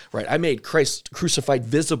right, I made Christ crucified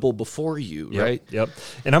visible before you, right? Yep.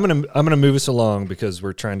 And I'm gonna move us along because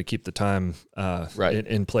we're trying to keep the time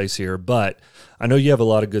in place here. But I know you have a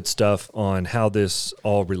lot of good stuff on how this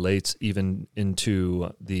all relates even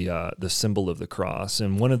into the symbol of the cross.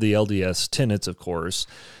 And one of the LDS tenets, of course,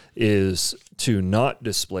 is to not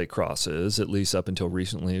display crosses, at least up until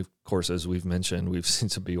recently. Of course, as we've mentioned, we've seen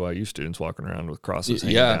some BYU students walking around with crosses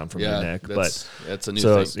hanging down from their neck. That's a new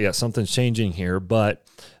thing. Yeah, something's changing here. But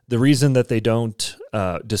the reason that they don't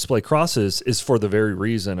display crosses is for the very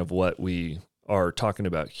reason of what we are talking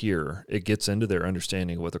about here. It gets into their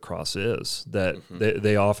understanding of what the cross is, that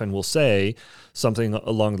they often will say something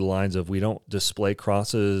along the lines of, we don't display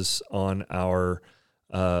crosses on our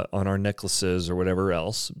necklaces or whatever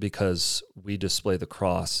else, because we display the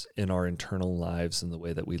cross in our internal lives and the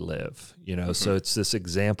way that we live, So it's this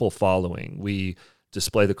example following. We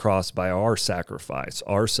display the cross by our sacrifice,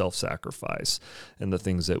 our self-sacrifice, and the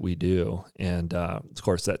things that we do. And of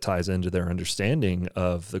course, that ties into their understanding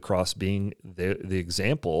of the cross being the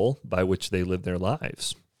example by which they live their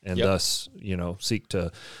lives, and thus, seek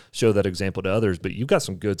to show that example to others. But you've got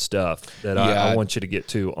some good stuff that I want you to get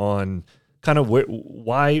to on kind of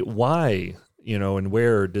why, and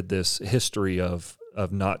where did this history of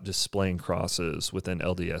not displaying crosses within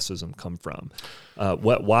LDSism come from?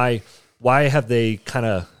 Why have they kind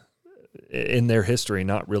of, in their history,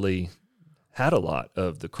 not really had a lot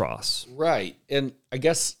of the cross? Right. And I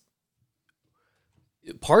guess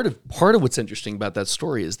part of what's interesting about that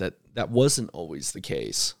story is that wasn't always the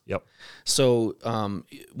case. Yep. So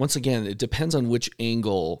once again, it depends on which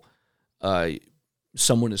angle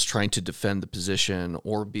someone is trying to defend the position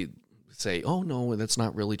or say, oh, no, that's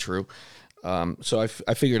not really true. So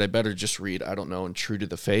I figured I better just read, and True to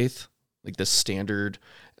the Faith, like the standard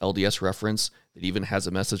LDS reference that even has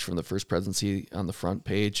a message from the First Presidency on the front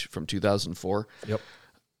page from 2004. Yep.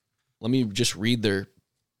 Let me just read their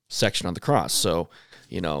section on the cross. So,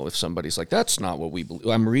 if somebody's like, that's not what we believe.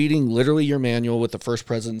 I'm reading literally your manual with the First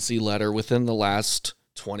Presidency letter within the last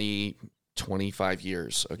 25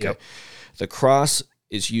 years. Okay. Yep. The cross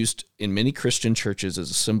is used in many Christian churches as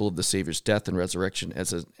a symbol of the Savior's death and resurrection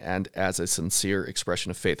as a sincere expression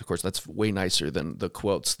of faith. Of course, that's way nicer than the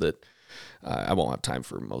quotes that I won't have time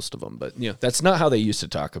for most of them, but that's not how they used to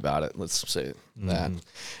talk about it. Let's say that.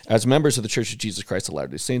 As members of the Church of Jesus Christ of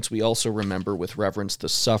Latter-day Saints, we also remember with reverence the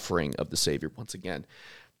suffering of the Savior. Once again,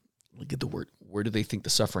 look at the word. Where do they think the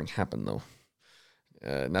suffering happened, though?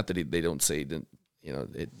 Not that they don't say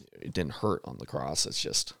it didn't hurt on the cross. It's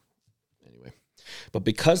just, anyway. But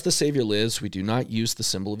because the Savior lives, we do not use the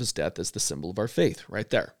symbol of his death as the symbol of our faith. Right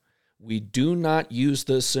there. We do not use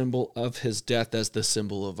the symbol of his death as the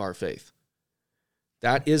symbol of our faith.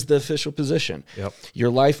 That is the official position. Yep. Your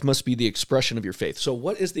life must be the expression of your faith. So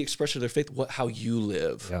what is the expression of their faith? How you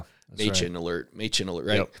live. Yeah, Machen alert,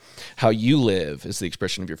 right? Yep. How you live is the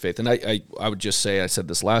expression of your faith. And I would just say, I said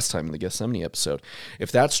this last time in the Gethsemane episode,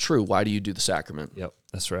 if that's true, why do you do the sacrament? Yep,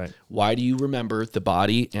 that's right. Why do you remember the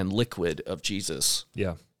body and liquid of Jesus?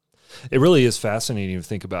 Yeah. It really is fascinating to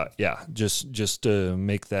think about. Yeah, just to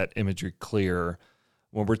make that imagery clear,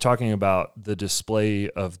 when we're talking about the display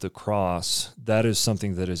of the cross, that is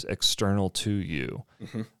something that is external to you.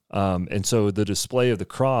 And so the display of the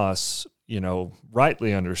cross,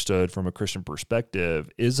 rightly understood from a Christian perspective,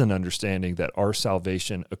 is an understanding that our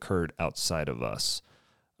salvation occurred outside of us.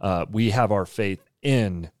 We have our faith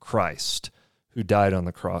in Christ, who died on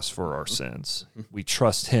the cross for our sins. We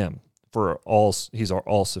trust him. He's our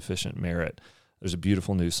all-sufficient merit. There's a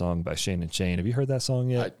beautiful new song by Shane and Shane. Have you heard that song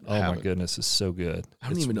yet? My goodness, it's so good. I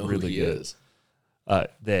don't even know really who he is.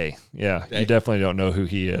 They. You definitely don't know who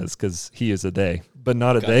he is, because he is a they, but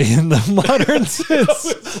not a they in the modern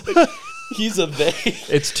sense. He's a they.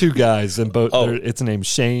 It's two guys, and both. It's named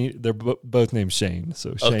Shane. They're both named Shane.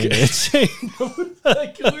 So Shane and Shane.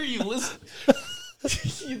 Like, who are you listening?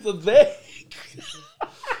 He's a they.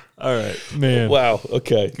 All right, man. Wow.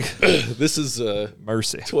 Okay. This is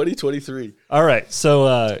mercy 2023. All right.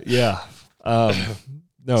 So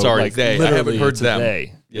no, sorry, they. I haven't heard them.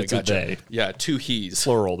 They. Yeah, it's gotcha. a they. Yeah, two he's.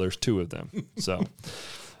 Plural. There's two of them. So,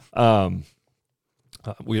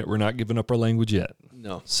 we're not giving up our language yet.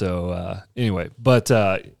 No. So anyway, but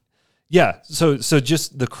so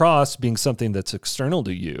just the cross being something that's external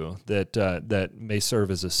to you, that may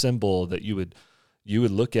serve as a symbol that you would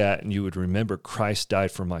look at and you would remember Christ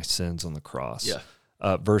died for my sins on the cross.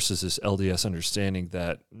 Yeah. Versus this LDS understanding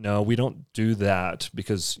that, no, we don't do that,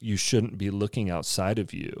 because you shouldn't be looking outside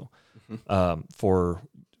of you for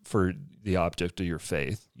the object of your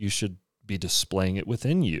faith. You should be displaying it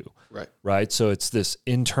within you. Right. So it's this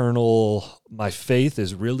internal, my faith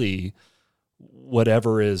is really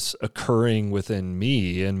whatever is occurring within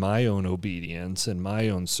me and my own obedience and my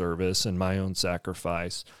own service and my own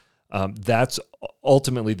sacrifice. That's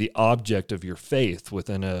ultimately the object of your faith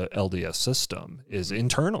within a LDS system, is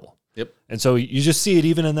internal. Yep. And so you just see it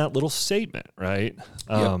even in that little statement, right?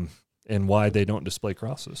 Yep. and why they don't display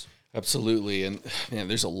crosses. Absolutely. And man,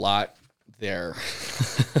 there's a lot there.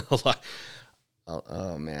 A lot.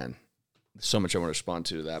 Oh man. There's so much I want to respond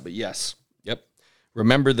to that, but yes. Yep.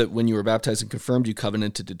 Remember that when you were baptized and confirmed, you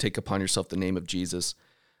covenanted to take upon yourself the name of Jesus.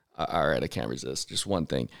 All right. I can't resist. Just one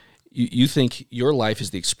thing. You think your life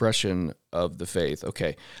is the expression of the faith.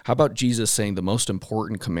 Okay. How about Jesus saying the most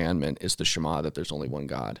important commandment is the Shema, that there's only one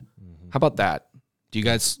God? How about that? Do you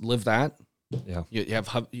guys live that? Yeah. You have,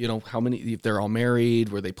 how many, if they're all married,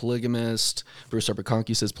 were they polygamist? Bruce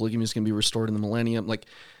Arpaconki says polygamy is going to be restored in the millennium. Like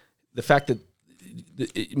the fact that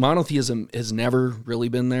monotheism has never really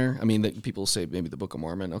been there. I mean, people say maybe the Book of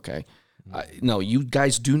Mormon. Okay. No, you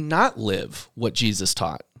guys do not live what Jesus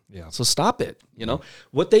taught. Yeah. So stop it.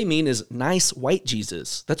 What they mean is nice white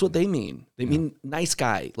Jesus. That's what they mean. They mean nice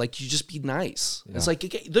guy. Like you just be nice. Yeah. It's like,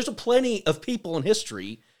 okay, there's a plenty of people in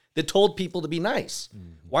history that told people to be nice.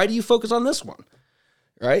 Why do you focus on this one?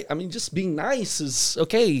 Right? I mean, just being nice is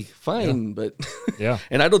okay, fine, but yeah.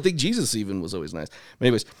 And I don't think Jesus even was always nice. But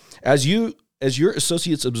anyways, as your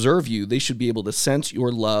associates observe you, they should be able to sense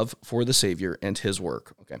your love for the Savior and his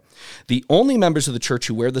work. Okay. The only members of the church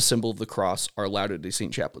who wear the symbol of the cross are Latter-day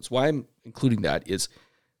Saint chaplains. Why I'm including that is,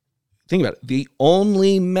 think about it, the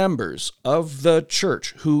only members of the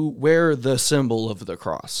church who wear the symbol of the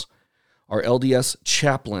cross are LDS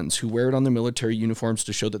chaplains who wear it on their military uniforms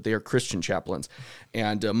to show that they are Christian chaplains.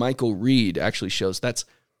 And Michael Reed actually shows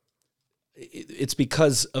it's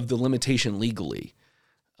because of the limitation legally.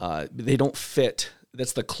 They don't fit.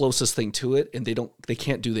 That's the closest thing to it, and they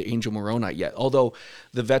can't do the Angel Moroni yet. Although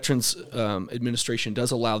the Veterans Administration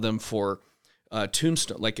does allow them for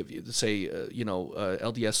tombstone, like if you say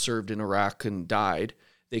LDS served in Iraq and died,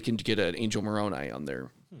 they can get an Angel Moroni on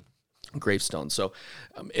their gravestone. So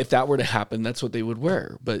if that were to happen, that's what they would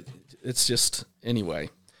wear. But it's just anyway.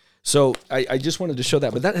 So I just wanted to show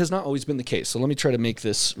that, but that has not always been the case. So let me try to make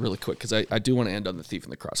this really quick because I do want to end on the thief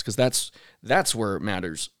and the cross because that's where it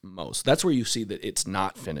matters most. That's where you see that it's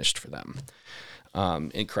not finished for them.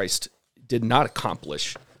 And Christ did not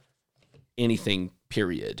accomplish anything,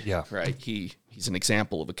 period. Yeah. Right? He's an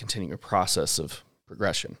example of a continuing process of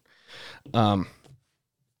progression.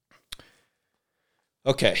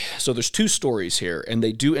 Okay, so there's two stories here, and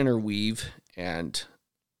they do interweave, and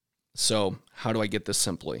so how do I get this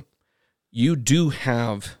simply? You do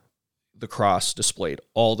have the cross displayed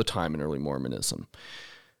all the time in early Mormonism.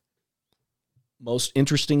 Most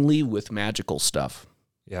interestingly, with magical stuff.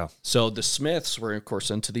 Yeah. So the Smiths were, of course,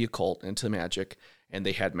 into the occult, into magic, and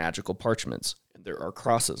they had magical parchments, and there are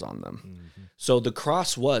crosses on them. Mm-hmm. So the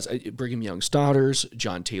cross was Brigham Young's daughters,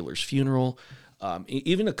 John Taylor's funeral.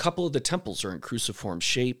 Even a couple of the temples are in cruciform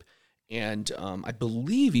shape, and I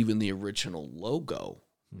believe even the original logo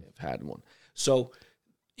have had one. So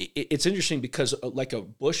it's interesting because like a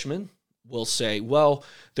Bushman will say, well,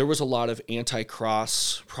 there was a lot of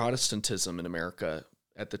anti-cross Protestantism in America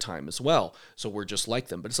at the time as well, so we're just like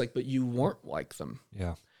them. But it's like, but you weren't like them.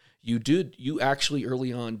 Yeah. You actually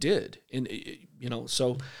early on did. And,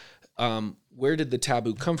 so where did the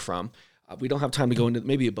taboo come from? We don't have time to go into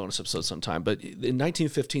maybe a bonus episode sometime, but in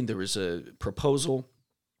 1915, there was a proposal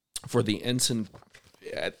for the Ensign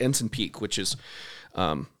Peak, which is,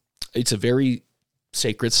 it's a very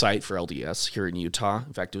sacred site for LDS here in Utah.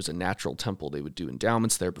 In fact, it was a natural temple. They would do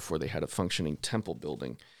endowments there before they had a functioning temple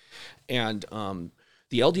building. And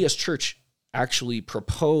the LDS Church actually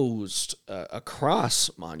proposed a cross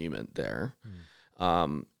monument there.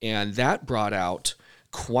 And that brought out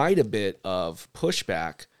quite a bit of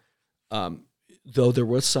pushback, though there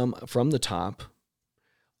was some from the top,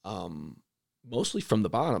 mostly from the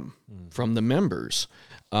bottom, from the members.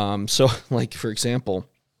 So, like, for example,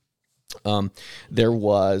 there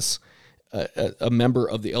was a member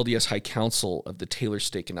of the LDS High Council of the Taylor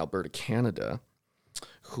Stake in Alberta, Canada,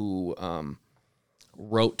 who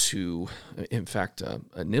wrote to, in fact,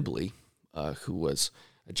 Nibley, who was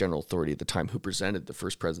a general authority at the time, who presented the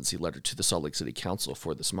first presidency letter to the Salt Lake City Council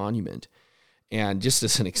for this monument. And just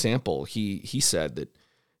as an example, he said that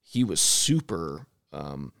he was super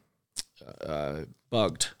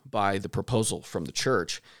bugged by the proposal from the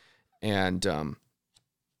church. And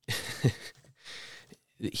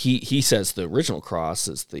he says the original cross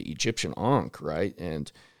is the Egyptian Ankh, right?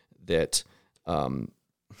 And that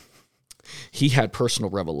he had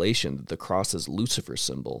personal revelation that the cross is Lucifer's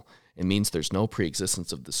symbol. It means there's no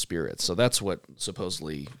preexistence of the spirit. So that's what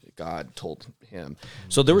supposedly God told him.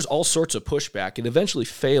 So there was all sorts of pushback. It eventually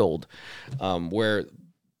failed, where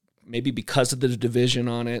maybe because of the division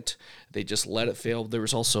on it, they just let it fail. There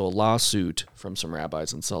was also a lawsuit from some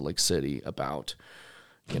rabbis in Salt Lake City about,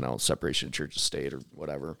 separation of church and state or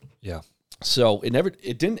whatever. Yeah. So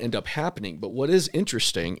it didn't end up happening. But what is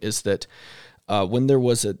interesting is that when there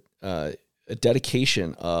was a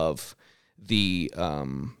dedication of the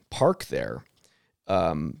park there,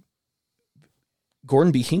 Gordon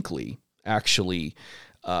B. Hinckley actually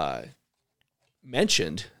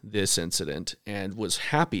mentioned this incident and was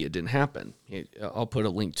happy it didn't happen. I'll put a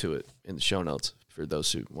link to it in the show notes for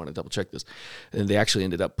those who want to double check this. And they actually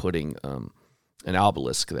ended up putting an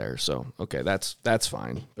obelisk there. So, okay, that's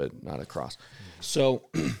fine, but not a cross. So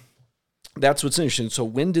that's what's interesting. So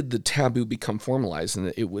when did the taboo become formalized?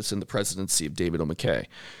 And it was in the presidency of David O. McKay.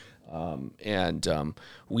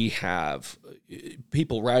 We have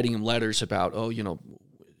people writing him letters about,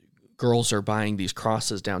 girls are buying these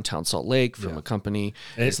crosses downtown Salt Lake from a company.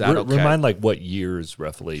 Is that okay? Remind what years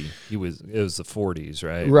roughly it was the 40s,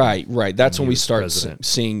 right? Right. That's when we start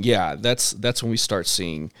seeing. Yeah, that's when we start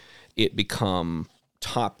seeing it become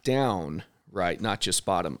top down, right? Not just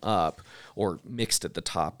bottom up or mixed at the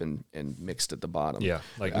top and mixed at the bottom. Yeah,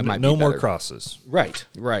 no more crosses. Right.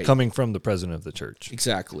 Coming from the president of the church.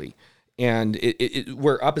 Exactly. And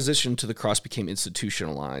where opposition to the cross became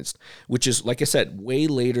institutionalized, which is, like I said, way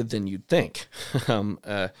later than you'd think,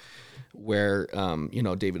 where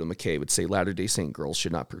David O. McKay would say Latter-day Saint girls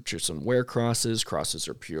should not purchase and wear crosses. Crosses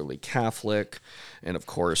are purely Catholic. And, of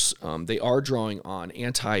course, they are drawing on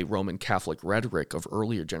anti-Roman Catholic rhetoric of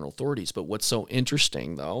earlier general authorities. But what's so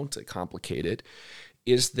interesting, though, to complicate it,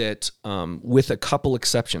 is that with a couple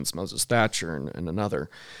exceptions, Moses Thatcher and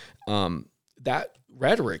another, that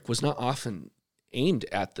rhetoric was not often aimed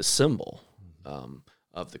at the symbol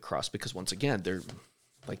of the cross, because once again, they're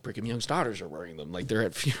like Brigham Young's daughters are wearing them, like they're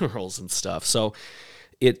at funerals and stuff. So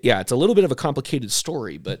it's a little bit of a complicated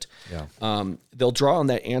story, but they'll draw on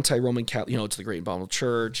that anti-Roman Catholic, it's the Great and Abominable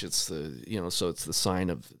Church. It's the, so it's the sign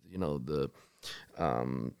of, the,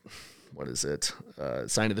 what is it?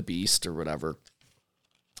 Sign of the beast or whatever.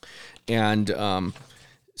 And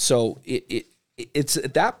so it's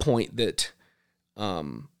at that point that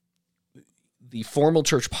the formal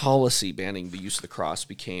church policy banning the use of the cross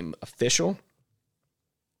became official.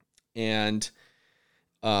 And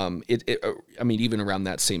even around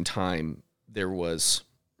that same time, there was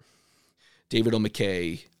David O.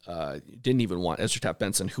 McKay didn't even want Ezra Taft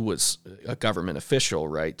Benson, who was a government official,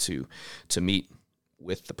 right, to meet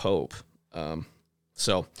with the Pope.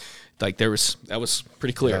 So that was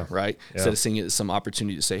pretty clear, right? Yeah. Instead of seeing it as some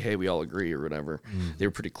opportunity to say, hey, we all agree or whatever, they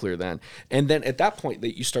were pretty clear then. And then at that point,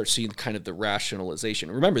 that you start seeing kind of the rationalization.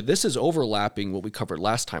 Remember, this is overlapping what we covered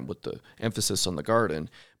last time with the emphasis on the garden,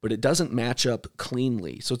 but it doesn't match up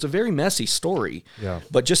cleanly. So it's a very messy story. Yeah.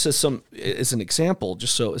 But just as an example,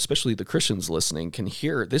 just so especially the Christians listening can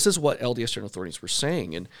hear, this is what LDS general authorities were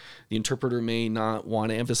saying, and the interpreter may not want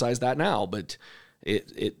to emphasize that now, but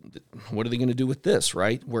what are they going to do with this,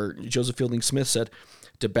 right? Where Joseph Fielding Smith said,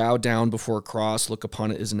 to bow down before a cross, look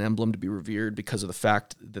upon it as an emblem to be revered because of the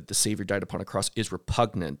fact that the Savior died upon a cross is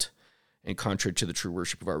repugnant and contrary to the true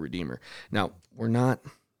worship of our Redeemer. Now,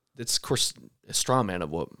 that's of course a straw man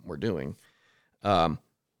of what we're doing. And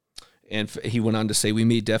he went on to say, we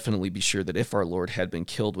may definitely be sure that if our Lord had been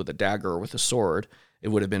killed with a dagger or with a sword, it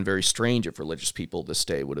would have been very strange if religious people this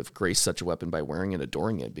day would have graced such a weapon by wearing and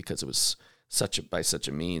adoring it, because it was by such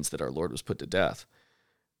a means that our Lord was put to death.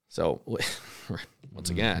 So once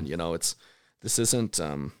again, this isn't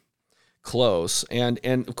close. And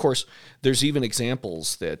of course, there's even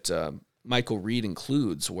examples that Michael Reed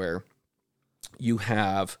includes where you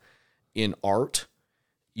have in art,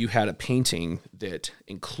 you had a painting that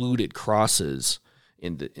included crosses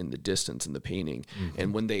in the distance in the painting. Mm-hmm.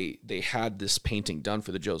 And when they had this painting done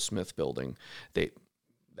for the Joe Smith building,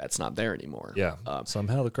 that's not there anymore. Yeah.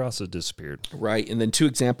 Somehow the cross has disappeared. Right. And then two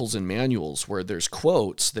examples in manuals where there's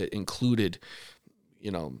quotes that included,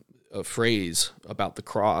 a phrase about the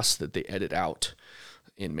cross that they edit out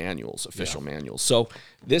in manuals, official manuals. So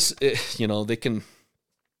this, they can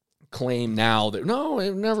claim now that, no,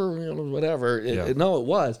 it never, whatever. No, it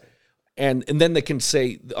was. And then they can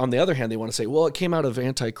say, on the other hand, they want to say, well, it came out of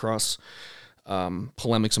anti-cross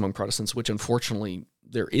polemics among Protestants, which unfortunately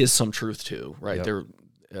there is some truth to, right? Yep. There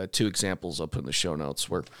are two examples I'll put in the show notes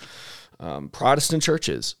where Protestant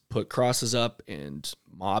churches put crosses up and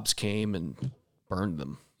mobs came and burned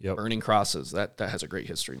them. Yep. Burning crosses. That has a great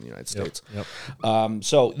history in the United States. Yep.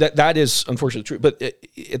 So that is unfortunately true. But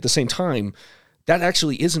at the same time, that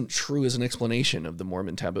actually isn't true as an explanation of the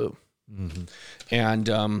Mormon taboo. Mm-hmm.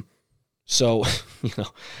 And so,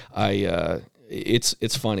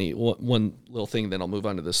 it's funny. One little thing, then I'll move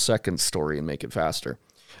on to the second story and make it faster.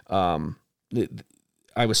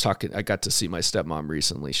 I got to see my stepmom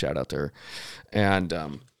recently, shout out to her.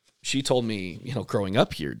 And she told me, growing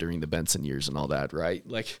up here during the Benson years and all that, right?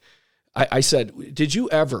 Like I said, did you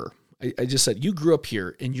ever, I just said, you grew up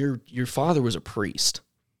here and your father was a priest,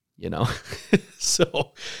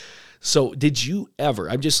 So did you ever,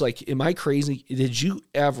 I'm just like, am I crazy? Did you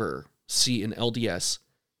ever see an LDS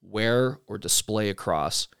wear or display a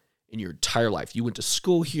cross in your entire life? You went to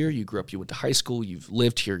school here, you grew up, you went to high school, you've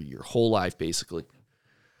lived here your whole life, basically.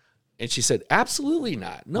 And she said, absolutely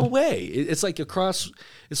not. No way. It's like a cross.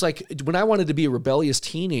 It's like when I wanted to be a rebellious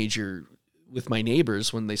teenager with my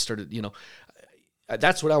neighbors when they started,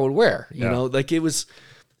 that's what I would wear, like it was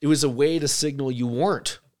a way to signal you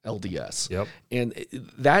weren't LDS. Yep. And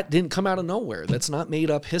that didn't come out of nowhere. That's not made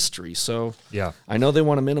up history. So yeah, I know they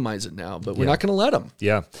want to minimize it now, but we're not going to let them.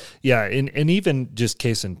 Yeah. Yeah. And even just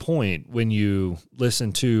case in point, when you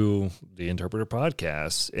listen to the Interpreter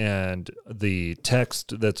podcast and the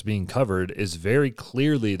text that's being covered is very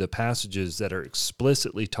clearly the passages that are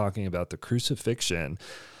explicitly talking about the crucifixion.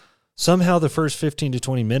 Somehow the first 15 to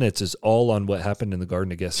 20 minutes is all on what happened in the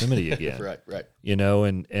Garden of Gethsemane again. Right.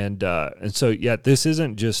 And so, yeah, this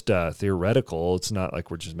isn't just theoretical. It's not like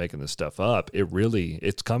we're just making this stuff up.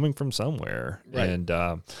 It's coming from somewhere. Right. And,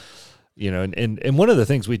 and one of the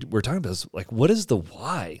things we're talking about is like, what is the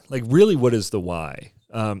why? Like, really, what is the why?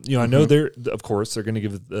 I know of course, they're going to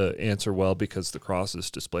give the answer, well, because the cross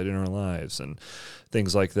is displayed in our lives and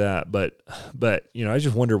things like that. But I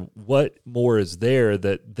just wonder what more is there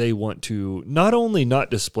that they want to not only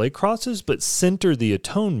not display crosses, but center the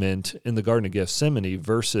atonement in the Garden of Gethsemane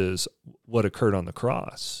versus what occurred on the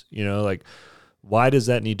cross. Like, why does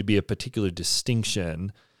that need to be a particular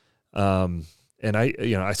distinction? And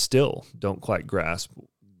I still don't quite grasp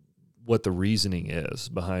what the reasoning is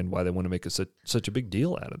behind why they want to make such a big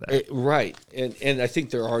deal out of that. Right. And I think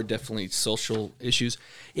there are definitely social issues.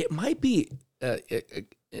 It might be,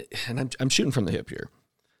 and I'm shooting from the hip here,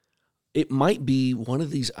 it might be one of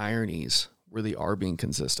these ironies where they are being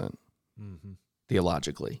consistent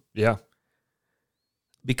theologically. Yeah.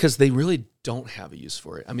 Because they really don't have a use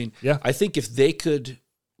for it. I mean, I think if they could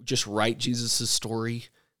just write Jesus' story,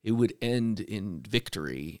 it would end in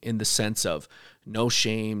victory in the sense of no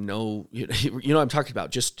shame, no, what I'm talking about,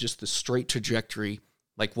 just the straight trajectory,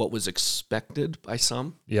 like what was expected by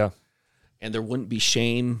some. Yeah. And there wouldn't be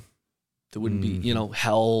shame. There wouldn't be,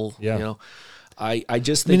 hell. Yeah. I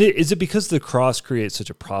just think. Is it because the cross creates such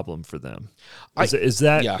a problem for them? Is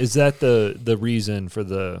that the reason for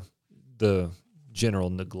the general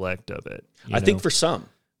neglect of it? I think for some.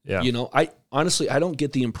 Yeah. I honestly don't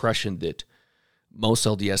get the impression that most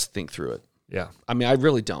LDS think through it. Yeah. I mean, I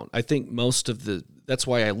really don't. I think that's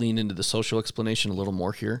why I lean into the social explanation a little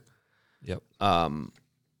more here. Yep.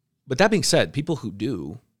 But that being said, people who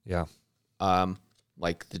do,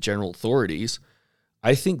 like the general authorities,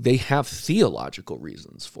 I think they have theological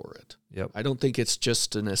reasons for it. Yep. I don't think it's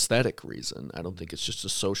just an aesthetic reason. I don't think it's just a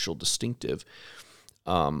social distinctive.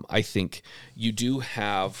 I think you do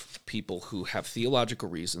have people who have theological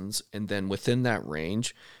reasons, and then within that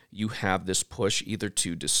range, you have this push either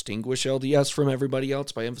to distinguish LDS from everybody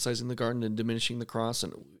else by emphasizing the garden and diminishing the cross.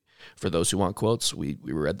 And for those who want quotes, we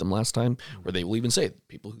read them last time, where they will even say,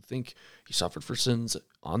 people who think he suffered for sins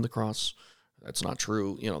on the cross, that's not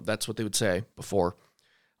true. That's what they would say before.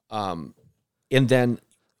 And then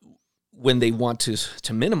when they want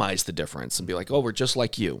to minimize the difference and be like, oh, we're just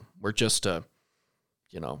like you. We're just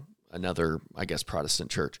another, I guess,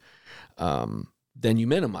 Protestant church. Then you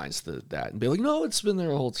minimize that and be like, no, it's been there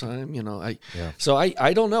the whole time. So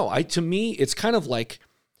I don't know. To me, it's kind of like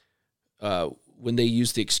when they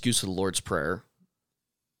use the excuse of the Lord's Prayer,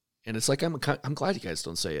 and it's like, I'm glad you guys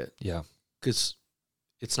don't say it. Yeah. Because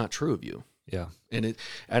it's not true of you. Yeah. And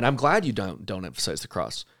I'm glad you don't emphasize the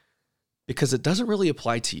cross, because it doesn't really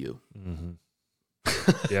apply to you. Mm-hmm.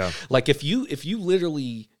 Yeah. Like if you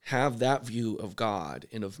literally have that view of God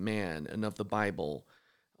and of man and of the Bible,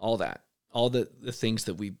 all the things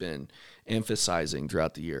that we've been emphasizing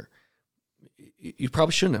throughout the year, you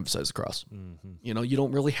probably shouldn't emphasize the cross. Mm-hmm. You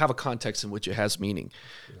don't really have a context in which it has meaning.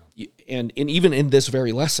 Yeah. And even in this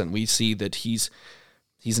very lesson, we see that he's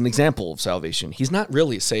an example of salvation. He's not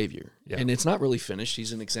really a savior, and it's not really finished.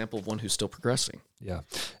 He's an example of one who's still progressing. Yeah.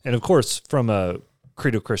 And of course, from a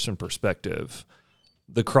credo-Christian perspective,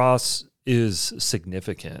 the cross is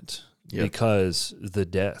significant because the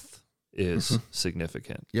death is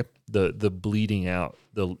significant. Yep. The bleeding out,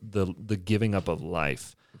 the giving up of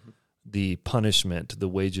life, the punishment, the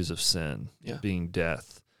wages of sin being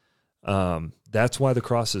death. That's why the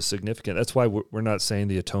cross is significant. That's why we're not saying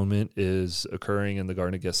the atonement is occurring in the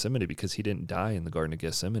Garden of Gethsemane, because he didn't die in the Garden of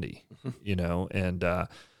Gethsemane, and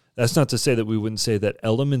That's not to say that we wouldn't say that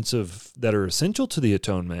elements that are essential to the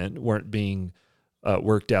atonement weren't being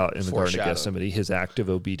worked out in the Garden of Gethsemane. His active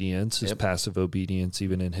obedience, his passive obedience,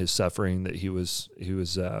 even in his suffering that he was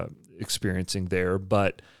experiencing there.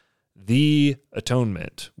 But the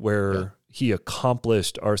atonement, where he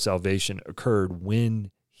accomplished our salvation, occurred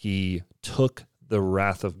when he took the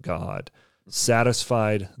wrath of God,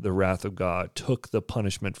 satisfied the wrath of God, took the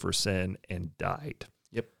punishment for sin, and died.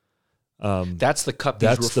 That's the cup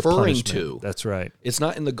he's referring to. That's right. It's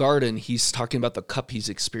not in the garden. He's talking about the cup he's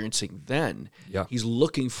experiencing then. Yeah. He's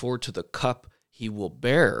looking forward to the cup he will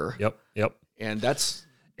bear. Yep. And that's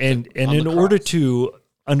and in order to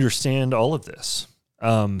understand all of this,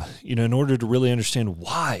 in order to really understand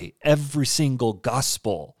why every single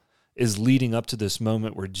gospel is leading up to this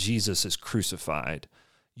moment where Jesus is crucified,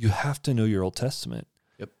 you have to know your Old Testament.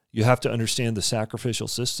 You have to understand the sacrificial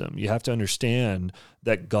system. You have to understand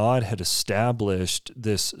that God had established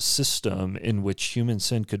this system in which human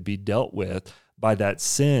sin could be dealt with by that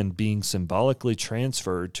sin being symbolically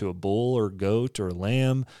transferred to a bull or goat or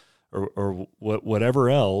lamb or whatever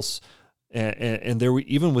else. And there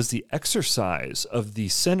even was the exercise of the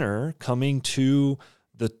sinner coming to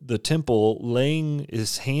the temple, laying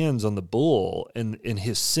his hands on the bull, and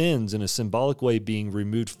his sins in a symbolic way being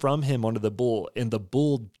removed from him onto the bull, and the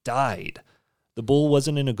bull died. The bull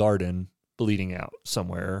wasn't in a garden bleeding out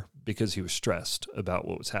somewhere because he was stressed about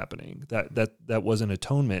what was happening. That wasn't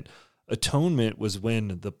atonement. Atonement was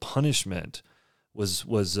when the punishment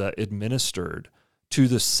was administered to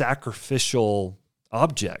the sacrificial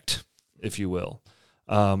object, if you will.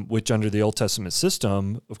 Which under the Old Testament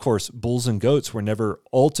system, of course, bulls and goats were never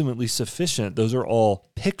ultimately sufficient. Those are all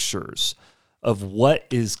pictures of what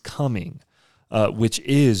is coming, which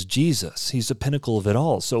is Jesus. He's the pinnacle of it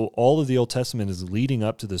all. So all of the Old Testament is leading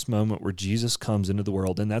up to this moment where Jesus comes into the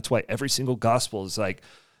world. And that's why every single gospel is like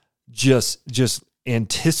just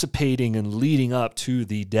anticipating and leading up to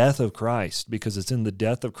the death of Christ, because it's in the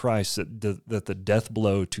death of Christ that the death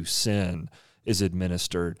blow to sin is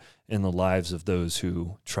administered in the lives of those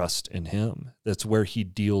who trust in him. That's where he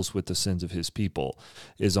deals with the sins of his people,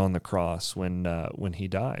 is on the cross when he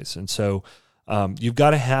dies. And so you've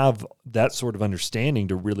got to have that sort of understanding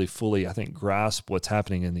to really fully, I think, grasp what's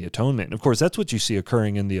happening in the atonement. And of course, that's what you see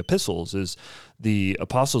occurring in the epistles, is the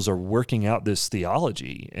apostles are working out this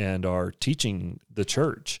theology and are teaching the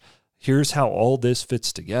church. Here's how all this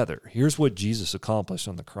fits together. Here's what Jesus accomplished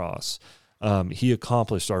on the cross. He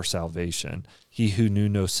accomplished our salvation. He who knew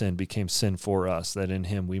no sin became sin for us, that in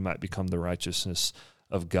him we might become the righteousness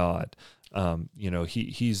of God.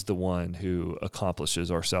 He's the one who accomplishes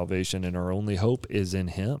our salvation, and our only hope is in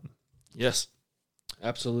him. Yes,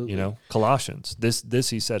 absolutely. Colossians, this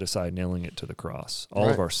he set aside, nailing it to the cross. All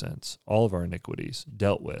of our sins, all of our iniquities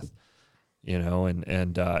dealt with.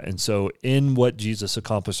 And so in what Jesus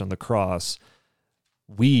accomplished on the cross,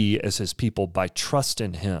 we as his people, by trust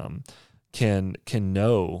in him, can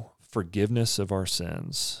know forgiveness of our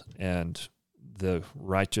sins and the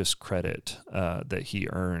righteous credit that he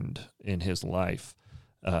earned in his life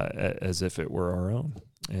as if it were our own.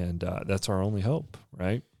 And that's our only hope,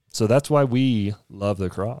 right? So that's why we love the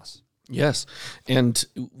cross. Yes, and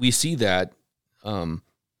we see that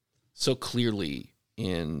so clearly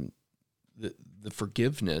in the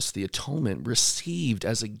forgiveness, the atonement received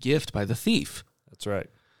as a gift by the thief. That's right.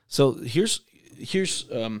 So here's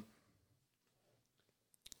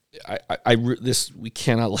we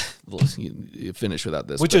cannot finish without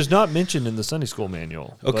this, which is not mentioned in the Sunday school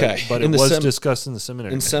manual. Okay, but it was discussed in the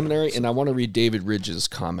seminary. And I want to read David Ridge's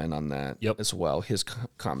comment on that as well. His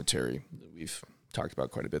commentary that we've talked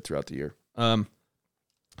about quite a bit throughout the year.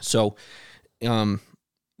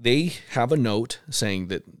 They have a note saying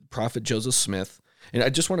that Prophet Joseph Smith, and I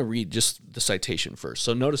just want to read just the citation first.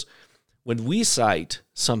 So notice when we cite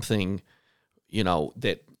something,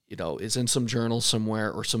 that is in some journal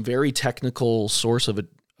somewhere, or some very technical source of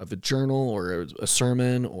a journal or a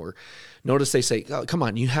sermon, or notice they say, oh, come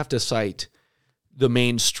on, you have to cite the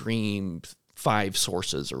mainstream 5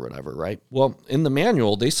 sources or whatever, right? Well, in the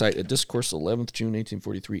manual, they cite a discourse 11th June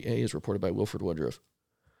 1843a as reported by Wilford Woodruff.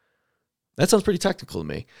 That sounds pretty technical to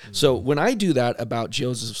me. Mm-hmm. So when I do that about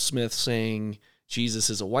Joseph Smith saying Jesus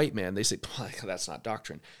is a white man, they say, that's not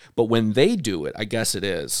doctrine. But when they do it, I guess it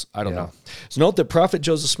is. I don't know. So note that Prophet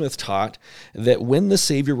Joseph Smith taught that when the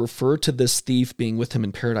Savior referred to this thief being with him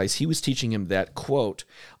in paradise, he was teaching him that, quote,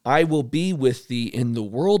 I will be with thee in the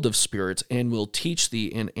world of spirits and will teach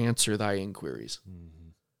thee and answer thy inquiries. Mm-hmm.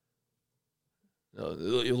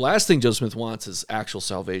 The last thing Joseph Smith wants is actual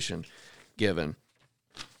salvation given.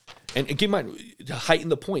 And keep in mind, to heighten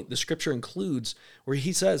the point, the scripture includes where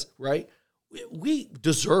he says, right, we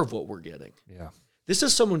deserve what we're getting. Yeah. This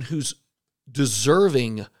is someone who's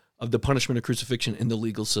deserving of the punishment of crucifixion in the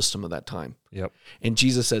legal system of that time. Yep. And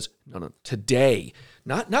Jesus says, no, today,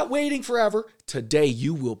 not waiting forever, today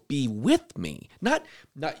you will be with me. Not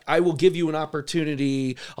I will give you an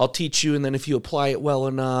opportunity, I'll teach you, and then if you apply it well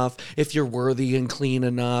enough, if you're worthy and clean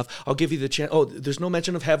enough, I'll give you the chance. Oh, there's no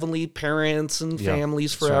mention of heavenly parents and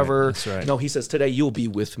families forever. That's right. No, he says, today you'll be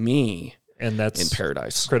with me And that's in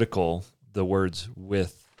paradise. critical, the words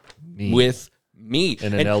with me. With me.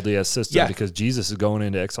 In an LDS system, because Jesus is going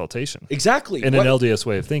into exaltation. Exactly. In an LDS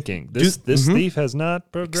way of thinking. This thief has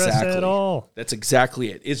not progressed at all. That's exactly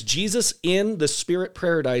it. Is Jesus in the spirit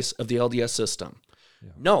paradise of the LDS system? Yeah.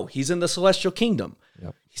 No, he's in the celestial kingdom.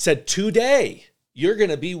 Yep. He said, today, you're going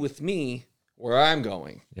to be with me where I'm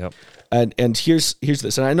going. Yep. And here's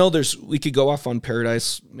this. And I know we could go off on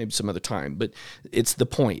paradise maybe some other time, but it's the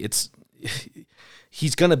point.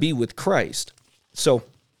 He's going to be with Christ. So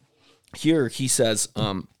here he says,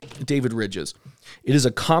 David Ridges, it is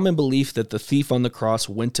a common belief that the thief on the cross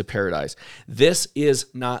went to paradise. This is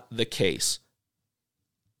not the case.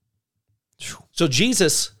 So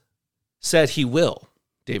Jesus said he will,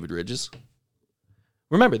 David Ridges.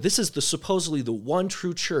 Remember, this is supposedly the one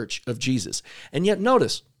true church of Jesus. And yet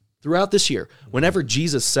notice, throughout this year, whenever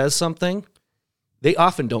Jesus says something, they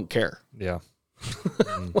often don't care. Yeah.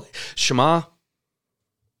 Shema,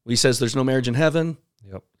 he says there's no marriage in heaven.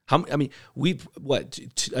 Yep. We've,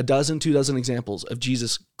 2 dozen examples of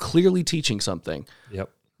Jesus clearly teaching something. Yep.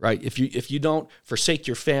 Right? If you don't forsake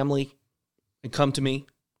your family and come to me,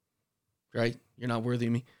 right? You're not worthy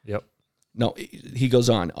of me. Yep. No, he goes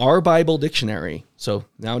on. Our Bible dictionary, so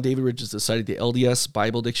now David Ridges decided the LDS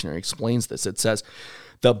Bible dictionary explains this. It says,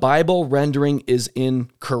 the Bible rendering is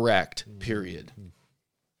incorrect, period.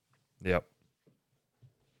 Yep.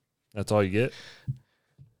 That's all you get?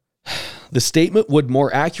 The statement would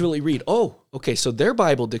more accurately read, so their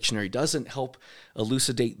Bible dictionary doesn't help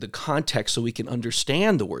elucidate the context so we can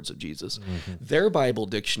understand the words of Jesus. Mm-hmm. Their Bible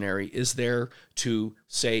dictionary is there to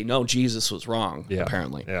say, no, Jesus was wrong,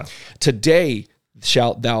 apparently. Yeah. Today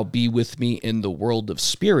shalt thou be with me in the world of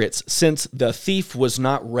spirits, since the thief was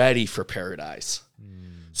not ready for paradise.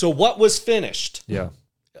 So what was finished? Yeah.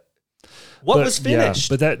 What was finished?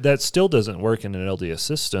 Yeah, but that still doesn't work in an LDS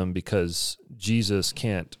system because Jesus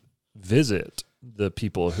can't visit the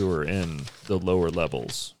people who are in the lower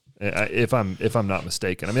levels. If I'm not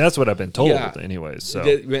mistaken. I mean, that's what I've been told anyways. So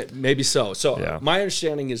maybe so. So my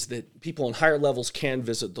understanding is that people in higher levels can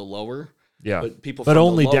visit the lower. Yeah. But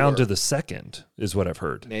only the lower, down to the second is what I've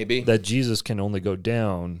heard. Maybe. That Jesus can only go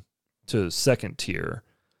down to second tier.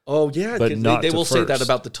 Oh, yeah. But not they will first. say that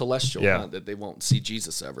about the telestial, that they won't see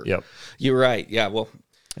Jesus ever. Yep. You're right. Yeah, well.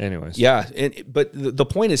 Anyways. Yeah, but the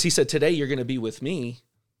point is, he said, today you're going to be with me.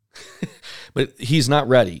 But he's not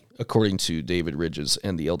ready, according to David Ridges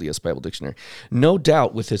and the LDS Bible Dictionary. No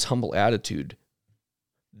doubt with his humble attitude,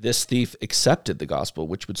 this thief accepted the gospel,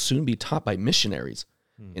 which would soon be taught by missionaries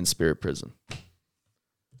in spirit prison.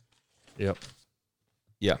 Yep.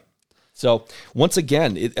 Yeah. So once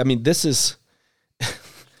again, this is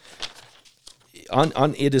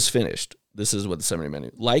on It Is Finished. This is what the seminary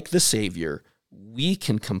menu. Like the Savior, we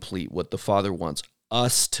can complete what the Father wants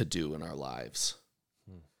us to do in our lives.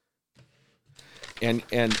 And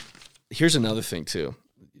here's another thing too.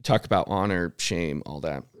 You talk about honor, shame, all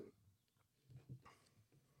that.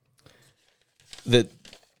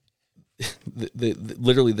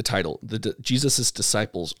 Literally the title, Jesus'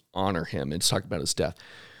 disciples honor him. It's talking about his death.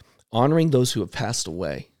 Honoring those who have passed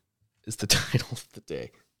away is the title of the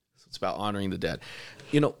day. So it's about honoring the dead.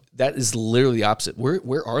 That is literally the opposite.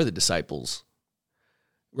 Where are the disciples?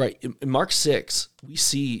 Right. In Mark 6, we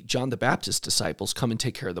see John the Baptist's disciples come and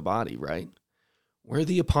take care of the body, right? Where are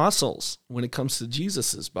the apostles when it comes to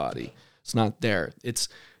Jesus' body? It's not there. It's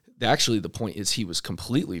actually, the point is he was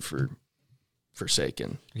completely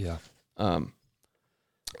forsaken. Yeah.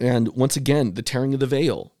 And once again, the tearing of the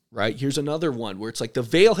veil, right? Here's another one where it's like the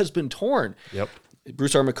veil has been torn. Yep.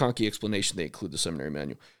 Bruce R. McConkie explanation, they include the seminary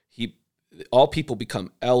manual. All people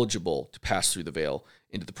become eligible to pass through the veil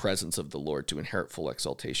into the presence of the Lord to inherit full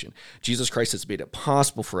exaltation. Jesus Christ has made it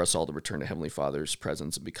possible for us all to return to Heavenly Father's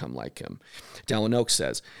presence and become like him. Dallin Oaks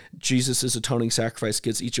says, Jesus' atoning sacrifice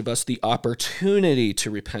gives each of us the opportunity to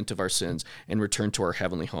repent of our sins and return to our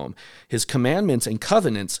heavenly home. His commandments and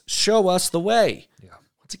covenants show us the way. Yeah.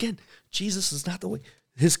 Once again, Jesus is not the way.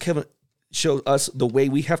 His covenant show us the way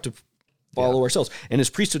we have to follow ourselves. And his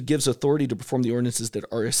priesthood gives authority to perform the ordinances that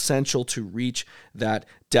are essential to reach that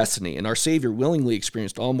destiny. And our Savior willingly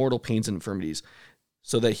experienced all mortal pains and infirmities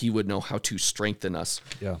so that he would know how to strengthen us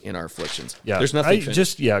Yeah. in our afflictions. Yeah. There's nothing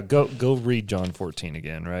finished. Go read John 14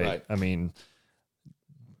 again, right? Right. I mean,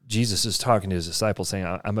 Jesus is talking to his disciples saying,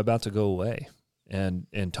 I'm about to go away.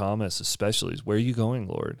 And Thomas especially is, where are you going,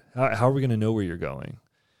 Lord? How are we going to know where you're going?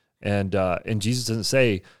 And Jesus doesn't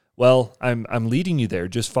say, well, I'm leading you there.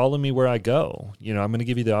 Just follow me where I go. I'm going to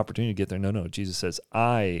give you the opportunity to get there. No. Jesus says,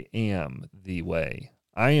 I am the way.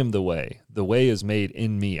 I am the way. The way is made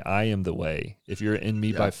in me. I am the way. If you're in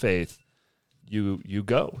me by faith, you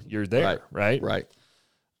go. You're there, right? Right.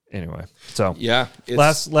 Anyway, so yeah,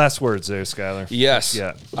 last words there, Skylar. Yes.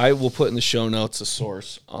 Yeah. I will put in the show notes a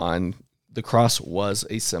source on the cross was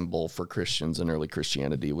a symbol for Christians in early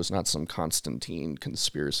Christianity. It was not some Constantine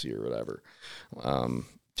conspiracy or whatever.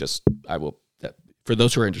 For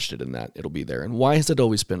those who are interested in that, it'll be there. And why has it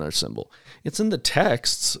always been our symbol? It's in the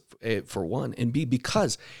texts, for one, and B,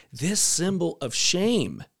 because this symbol of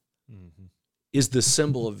shame is the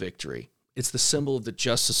symbol of victory. It's the symbol of the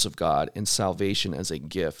justice of God and salvation as a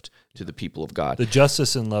gift to the people of God. The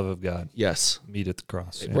justice and love of God. Yes. Meet at the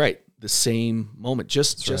cross. Yeah. Right. The same moment.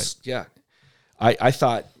 I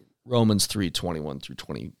thought Romans 3:21 through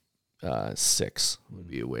 26 would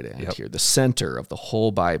be a way to end here. The center of the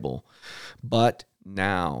whole Bible. But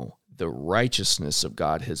now the righteousness of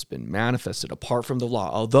God has been manifested apart from the law.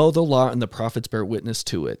 Although the law and the prophets bear witness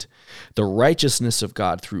to it, the righteousness of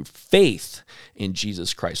God through faith in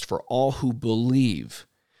Jesus Christ for all who believe.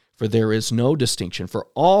 For there is no distinction, for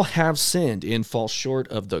all have sinned and fall short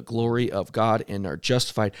of the glory of God and are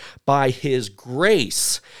justified by his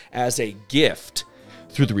grace as a gift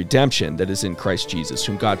through the redemption that is in Christ Jesus,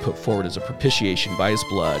 whom God put forward as a propitiation by his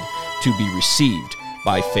blood to be received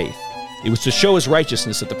by faith. It was to show his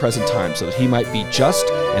righteousness at the present time so that he might be just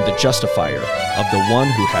and the justifier of the one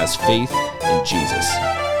who has faith in Jesus.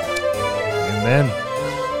 Amen.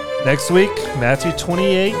 Next week, Matthew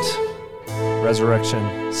 28,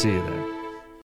 resurrection. See you there.